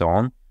energy, and so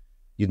on,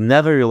 you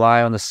never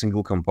rely on a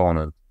single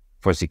component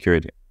for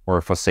security or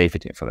for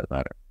safety, for that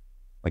matter.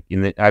 Like in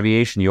the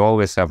aviation, you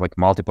always have like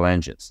multiple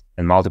engines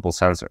and multiple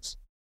sensors.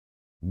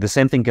 The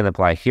same thing can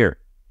apply here.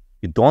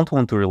 You don't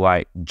want to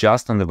rely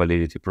just on the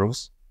validity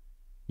proofs.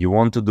 You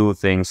want to do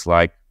things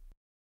like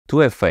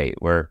 2FA,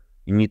 where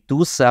you need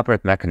two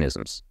separate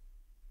mechanisms.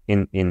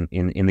 In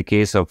the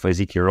case of a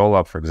zk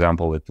rollup, for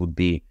example, it would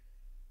be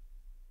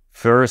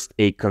first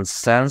a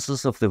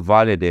consensus of the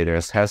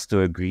validators has to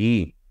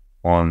agree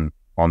on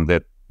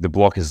that the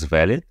block is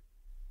valid,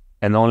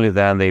 and only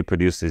then they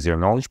produce the zero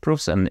knowledge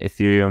proofs, and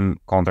Ethereum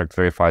contract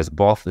verifies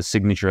both the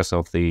signatures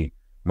of the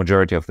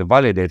majority of the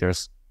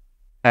validators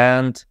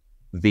and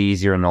the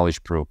zero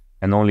knowledge proof,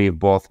 and only if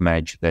both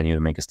match, then you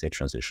make a state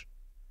transition.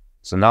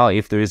 So now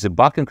if there is a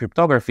bug in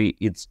cryptography,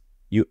 it's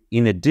you,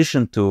 in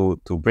addition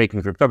to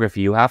breaking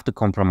cryptography, you have to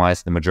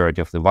compromise the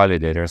majority of the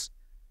validators,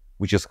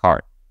 which is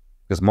hard,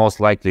 because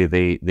most likely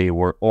they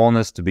were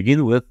honest to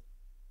begin with,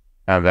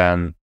 and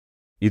then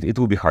it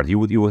will be hard. You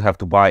would have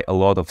to buy a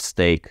lot of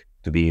stake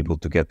to be able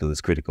to get to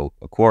this critical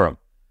quorum.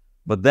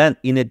 But then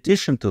in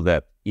addition to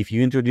that, if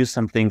you introduce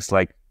some things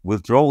like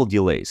withdrawal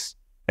delays,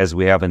 as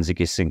we have in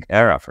zkSync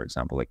era, for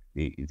example, like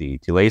the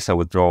delays are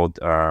withdrawn,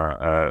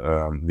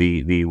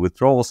 the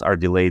withdrawals are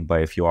delayed by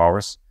a few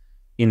hours,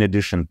 in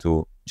addition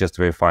to just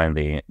verifying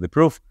the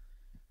proof,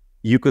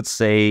 you could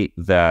say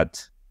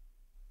that,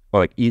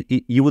 well, like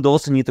you would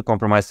also need to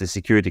compromise the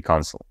security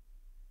council,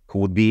 who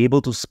would be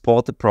able to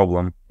spot the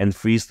problem and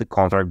freeze the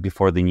contract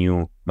before the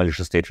new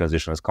malicious state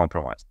transition is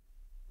compromised,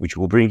 which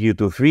will bring you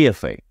to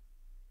 3FA.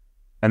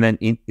 And then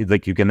you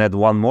can add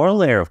one more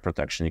layer of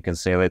protection. You can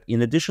say that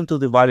in addition to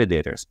the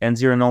validators and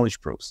zero knowledge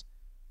proofs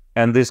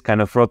and this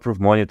kind of fraud-proof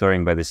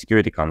monitoring by the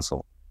Security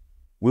Council,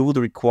 we would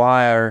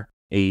require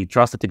a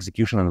trusted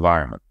execution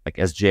environment, like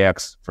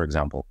SGX, for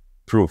example,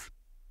 proof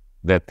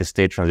that the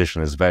state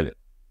transition is valid.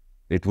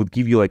 It would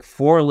give you like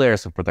 4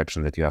 layers of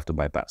protection that you have to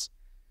bypass.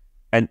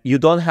 And you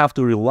don't have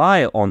to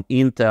rely on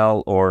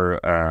Intel or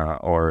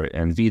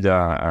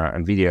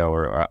NVIDIA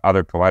or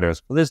other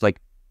providers for this. Like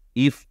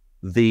if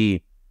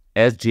the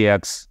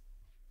SGX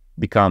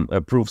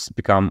proofs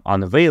become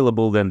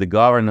unavailable, then the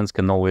governance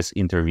can always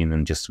intervene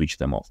and just switch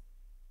them off.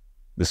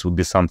 This would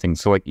be something.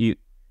 So like you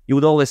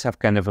would always have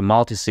kind of a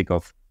multi-sig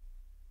of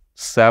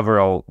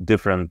several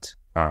different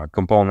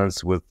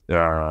components with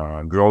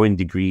growing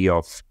degree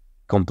of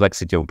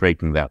complexity of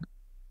breaking them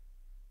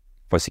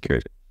for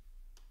security.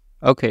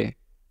 Okay,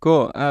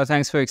 cool.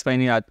 Thanks for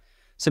explaining that.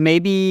 So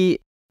maybe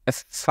a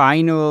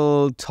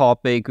final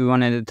topic we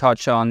wanted to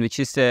touch on, which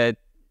is that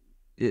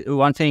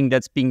one thing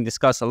that's being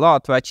discussed a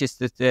lot, right, is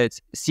the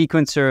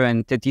sequencer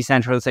and the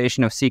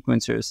decentralization of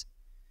sequencers.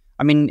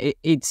 I mean,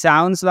 it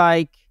sounds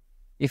like,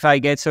 if I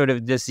get sort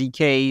of the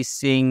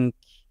zkSync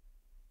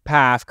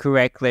path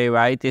correctly,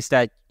 right, is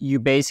that you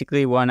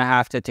basically want to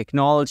have the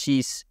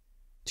technologies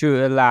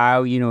to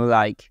allow,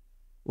 like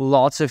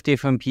lots of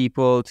different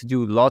people to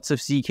do lots of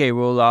zk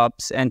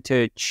rollups and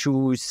to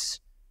choose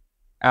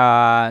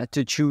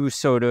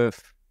sort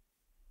of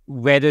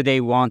whether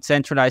they want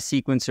centralized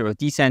sequencer or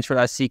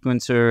decentralized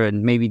sequencer,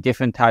 and maybe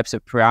different types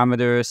of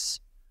parameters.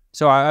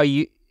 So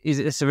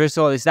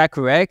is that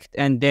correct?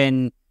 And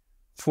then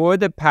for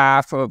the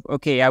path of,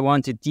 okay, I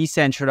want a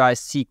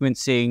decentralized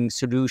sequencing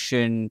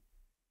solution,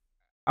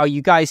 Are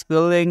you guys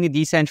building a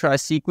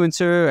decentralized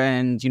sequencer,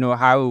 and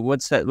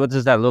what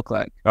does that look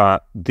like?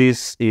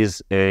 This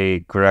is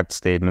a correct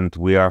statement.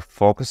 We are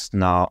focused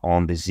now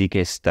on the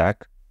zk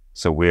stack,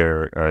 so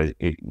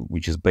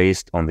which is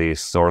based on the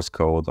source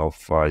code of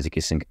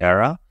zkSync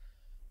era,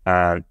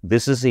 and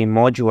this is a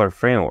modular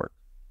framework.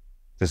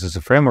 This is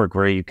a framework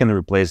where you can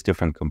replace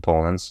different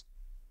components,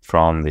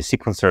 from the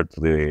sequencer to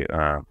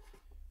the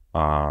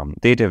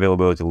data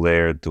availability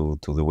layer to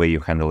the way you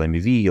handle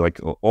MEV. Like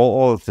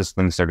all of these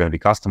things are going to be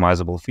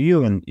customizable for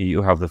you, and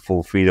you have the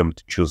full freedom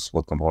to choose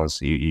what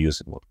components you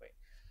use in what way.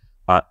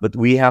 But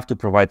we have to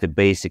provide the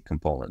basic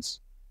components,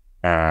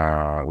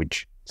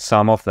 which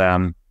some of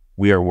them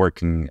we are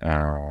working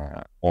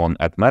on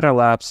at Meta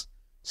Labs.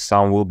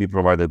 Some will be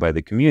provided by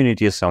the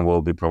community. Some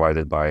will be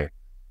provided by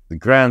the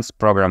grants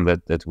program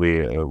that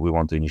we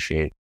want to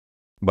initiate.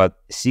 But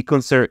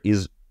sequencer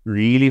is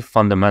really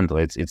fundamental.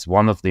 It's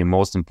one of the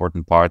most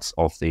important parts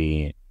of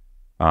the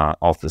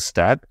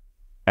stack,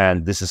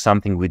 and this is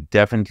something we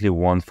definitely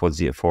want for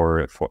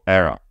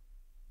Era.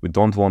 We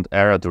don't want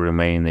Era to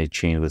remain a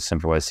chain with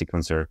centralized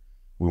sequencer.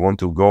 We want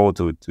to go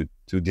to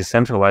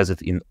decentralize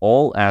it in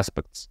all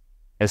aspects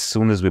as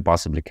soon as we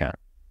possibly can.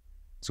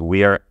 So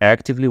we are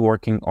actively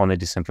working on a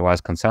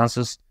decentralized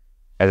consensus.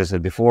 As I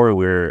said before,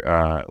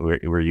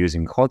 we're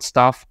using hot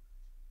stuff.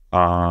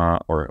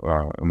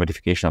 Or a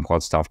modification of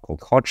hot stuff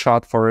called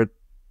Hotshot for it,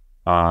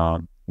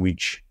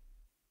 which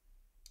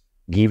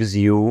gives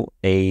you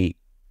a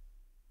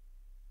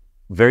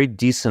very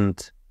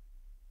decent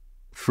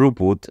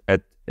throughput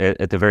at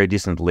a very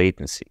decent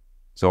latency.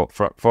 So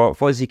for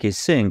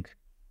zkSync,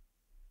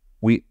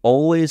 we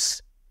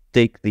always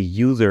take the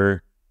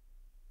user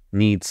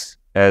needs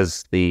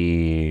as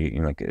the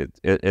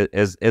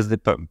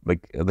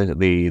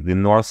the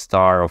North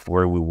Star of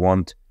where we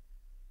want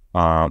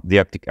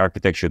the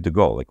architecture to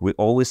go. Like we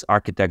always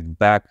architect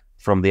back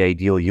from the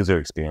ideal user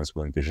experience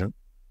we envision.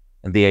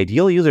 And the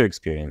ideal user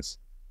experience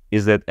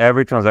is that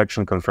every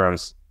transaction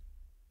confirms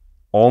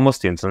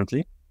almost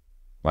instantly,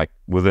 like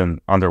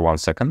within under 1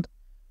 second,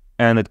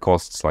 and it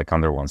costs like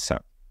under 1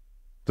 cent.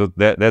 So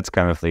that's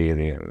kind of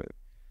the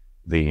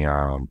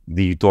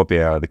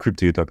utopia, the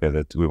crypto utopia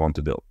that we want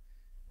to build.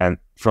 And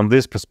from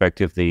this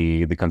perspective,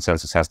 the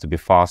consensus has to be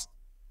fast,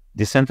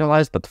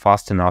 decentralized, but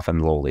fast enough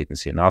and low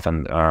latency enough.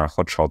 And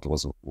Hotshot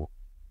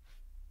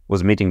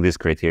was meeting these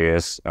criteria,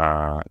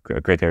 so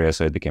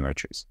it became our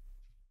choice.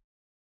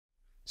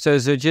 So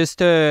just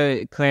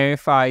to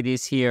clarify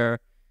this here,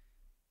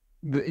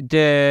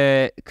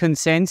 the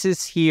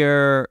consensus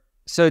here,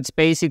 so it's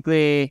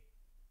basically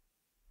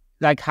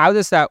like, how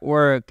does that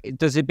work?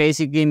 Does it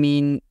basically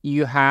mean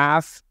you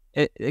have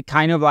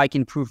kind of like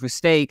in proof of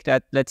stake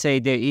that, let's say,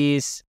 there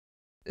is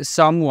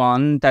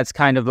someone that's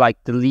kind of like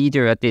the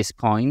leader at this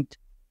point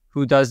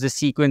who does the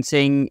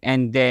sequencing,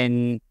 and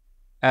then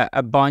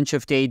a bunch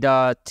of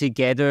data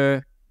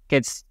together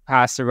gets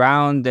passed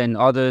around, and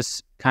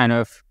others kind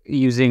of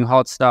using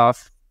hot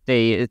stuff,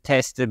 they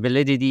test the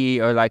validity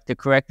or like the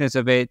correctness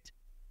of it,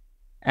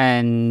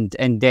 and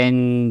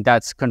then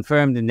that's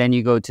confirmed, and then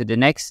you go to the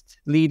next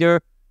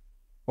leader?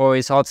 Or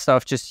is hot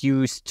stuff just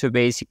used to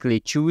basically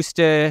choose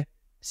the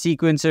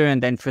sequencer,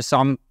 and then for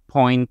some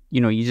point,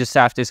 you just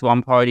have this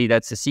one party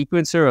that's a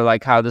sequencer, or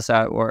like, how does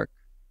that work?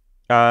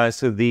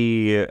 So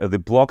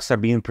the blocks are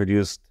being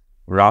produced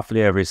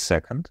roughly every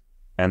second,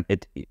 and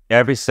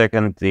every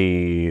second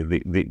the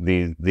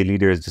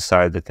leaders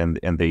decide that,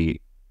 and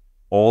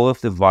all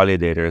of the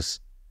validators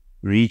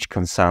reach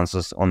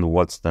consensus on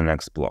what's the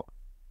next block,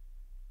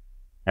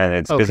 and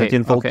it's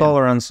Byzantine fault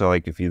tolerance. So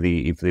like if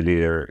the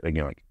leader,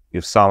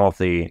 if some of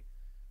the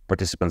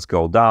participants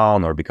go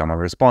down or become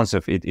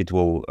unresponsive, it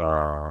will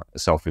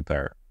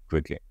self-repair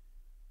quickly.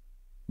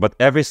 But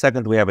every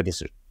second we have a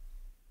decision.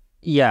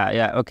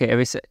 Yeah,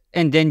 okay.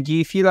 And then do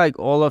you feel like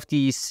all of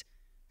these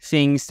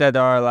things that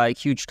are like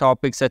huge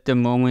topics at the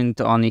moment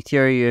on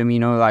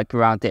Ethereum, like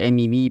around the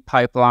MEV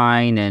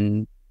pipeline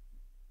and,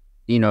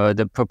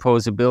 the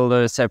proposer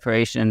builder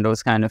separation and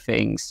those kind of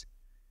things,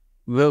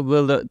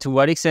 to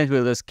what extent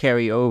will this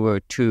carry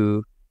over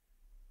to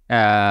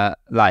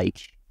like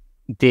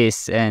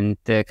this and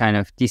the kind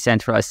of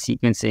decentralized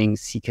sequencing,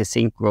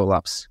 zkSync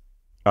rollups?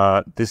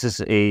 This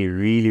is a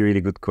really,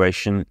 really good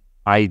question.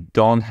 I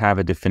don't have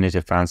a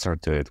definitive answer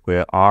to it.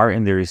 We are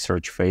in the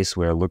research phase.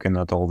 We're looking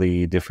at all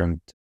the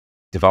different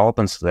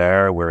developments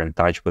there. We're in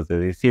touch with the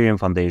Ethereum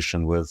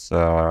Foundation, with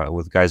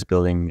guys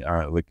building.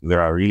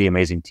 There are really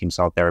amazing teams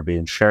out there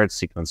building shared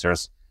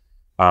sequencers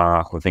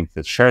who think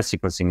that shared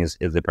sequencing is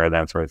the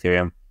paradigm for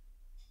Ethereum.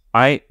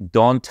 I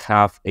don't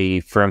have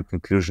a firm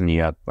conclusion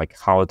yet, like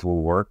how it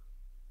will work.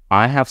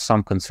 I have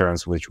some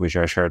concerns, which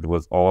I shared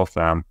with all of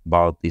them,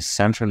 about the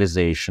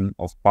centralization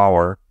of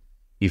power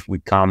if we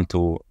come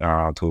to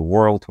a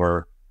world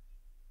where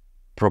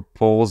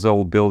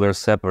proposal builder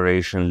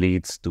separation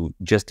leads to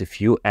just a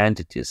few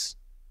entities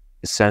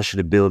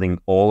essentially building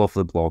all of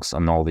the blocks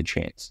on all the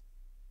chains.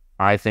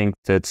 I think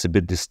that's a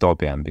bit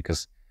dystopian,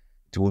 because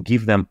it will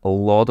give them a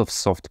lot of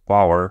soft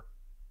power,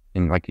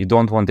 and like you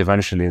don't want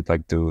eventually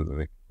like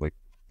to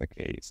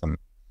some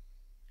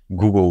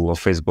Google or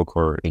Facebook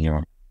or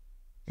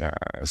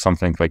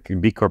something like a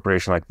big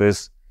corporation like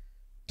this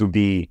to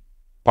be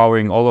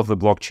powering all of the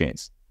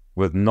blockchains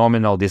with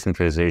nominal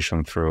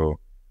decentralization through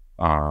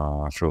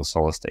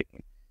solo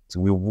staking. So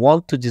we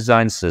want to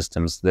design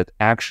systems that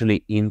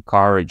actually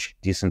encourage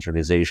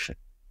decentralization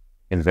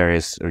in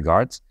various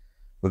regards.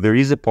 But there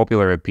is a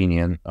popular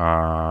opinion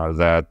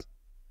that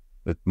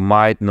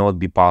might not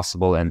be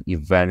possible, and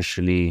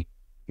eventually,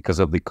 because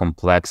of the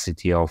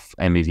complexity of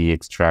MEV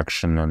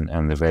extraction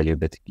and the value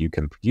that you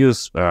can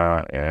produce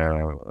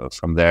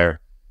from there,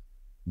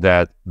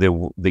 that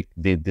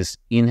this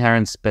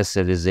inherent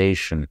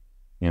specialization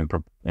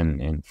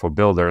for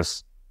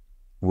builders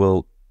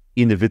will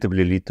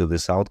inevitably lead to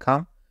this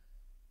outcome.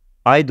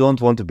 I don't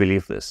want to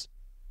believe this.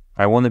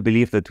 I want to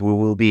believe that we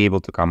will be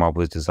able to come up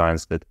with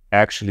designs that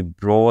actually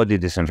broadly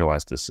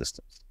decentralize the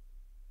systems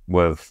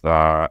with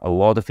a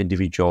lot of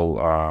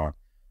individual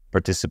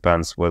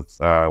participants with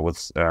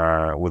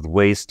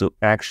ways to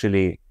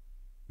actually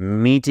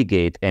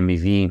mitigate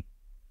MEV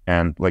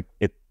and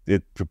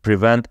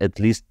prevent at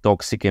least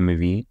toxic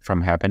MEV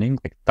from happening,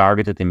 like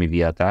targeted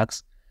MEV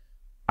attacks.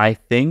 I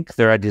think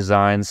there are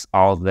designs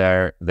out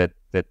there that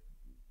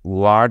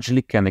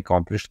largely can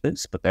accomplish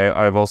this, but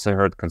I've also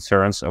heard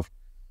concerns of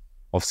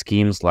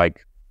schemes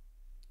like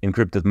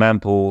encrypted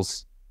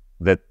mempools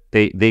that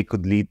they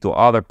could lead to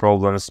other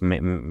problems,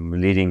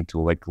 leading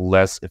to like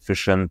less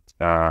efficient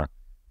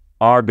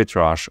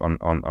arbitrage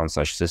on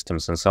such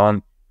systems and so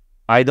on.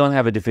 I don't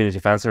have a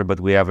definitive answer, but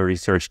we have a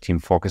research team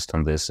focused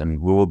on this, and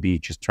we will be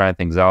just trying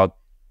things out.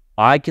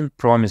 I can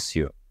promise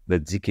you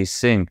that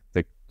zkSync,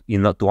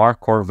 to our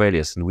core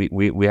values, and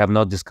we have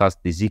not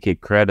discussed the zk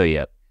Credo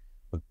yet,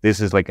 but this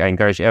is I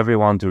encourage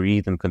everyone to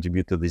read and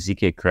contribute to the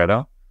zk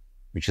Credo,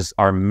 which is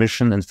our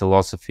mission and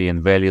philosophy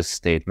and values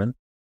statement.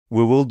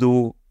 We will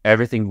do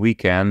everything we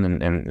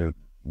can, and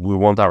we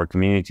want our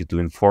community to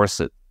enforce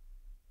it,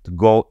 to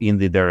go in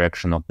the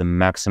direction of the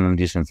maximum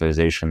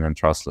decentralization and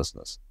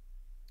trustlessness.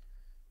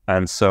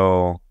 And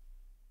so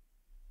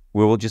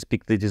we will just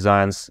pick the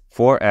designs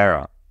for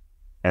ERA,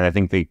 and I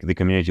think the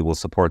community will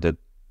support it,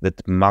 that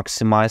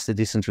maximize the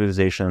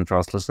decentralization and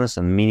trustlessness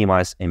and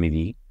minimize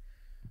MEV.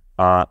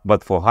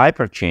 But for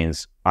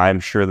hyperchains, I'm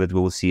sure that we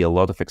will see a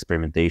lot of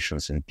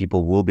experimentations, and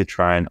people will be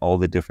trying all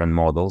the different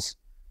models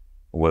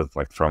with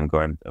from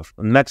going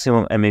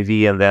maximum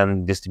MEV and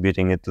then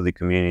distributing it to the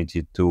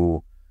community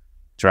to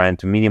trying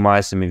to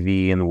minimize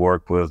MEV and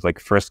work with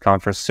first come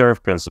first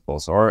serve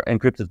principles or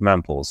encrypted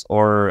mempools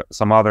or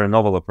some other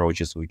novel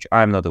approaches which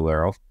I'm not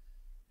aware of.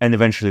 And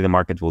eventually the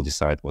market will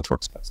decide what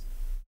works best.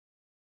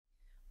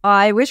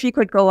 I wish we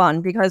could go on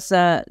because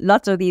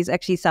lots of these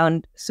actually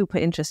sound super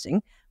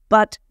interesting,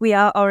 but we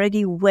are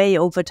already way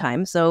over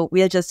time, so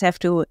we'll just have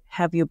to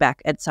have you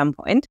back at some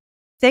point.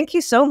 Thank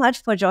you so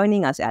much for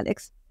joining us,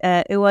 Alex.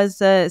 It was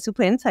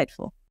super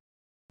insightful.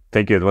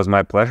 Thank you. It was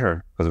my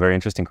pleasure. It was a very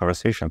interesting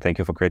conversation. Thank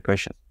you for great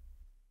questions.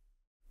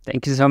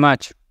 Thank you so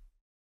much.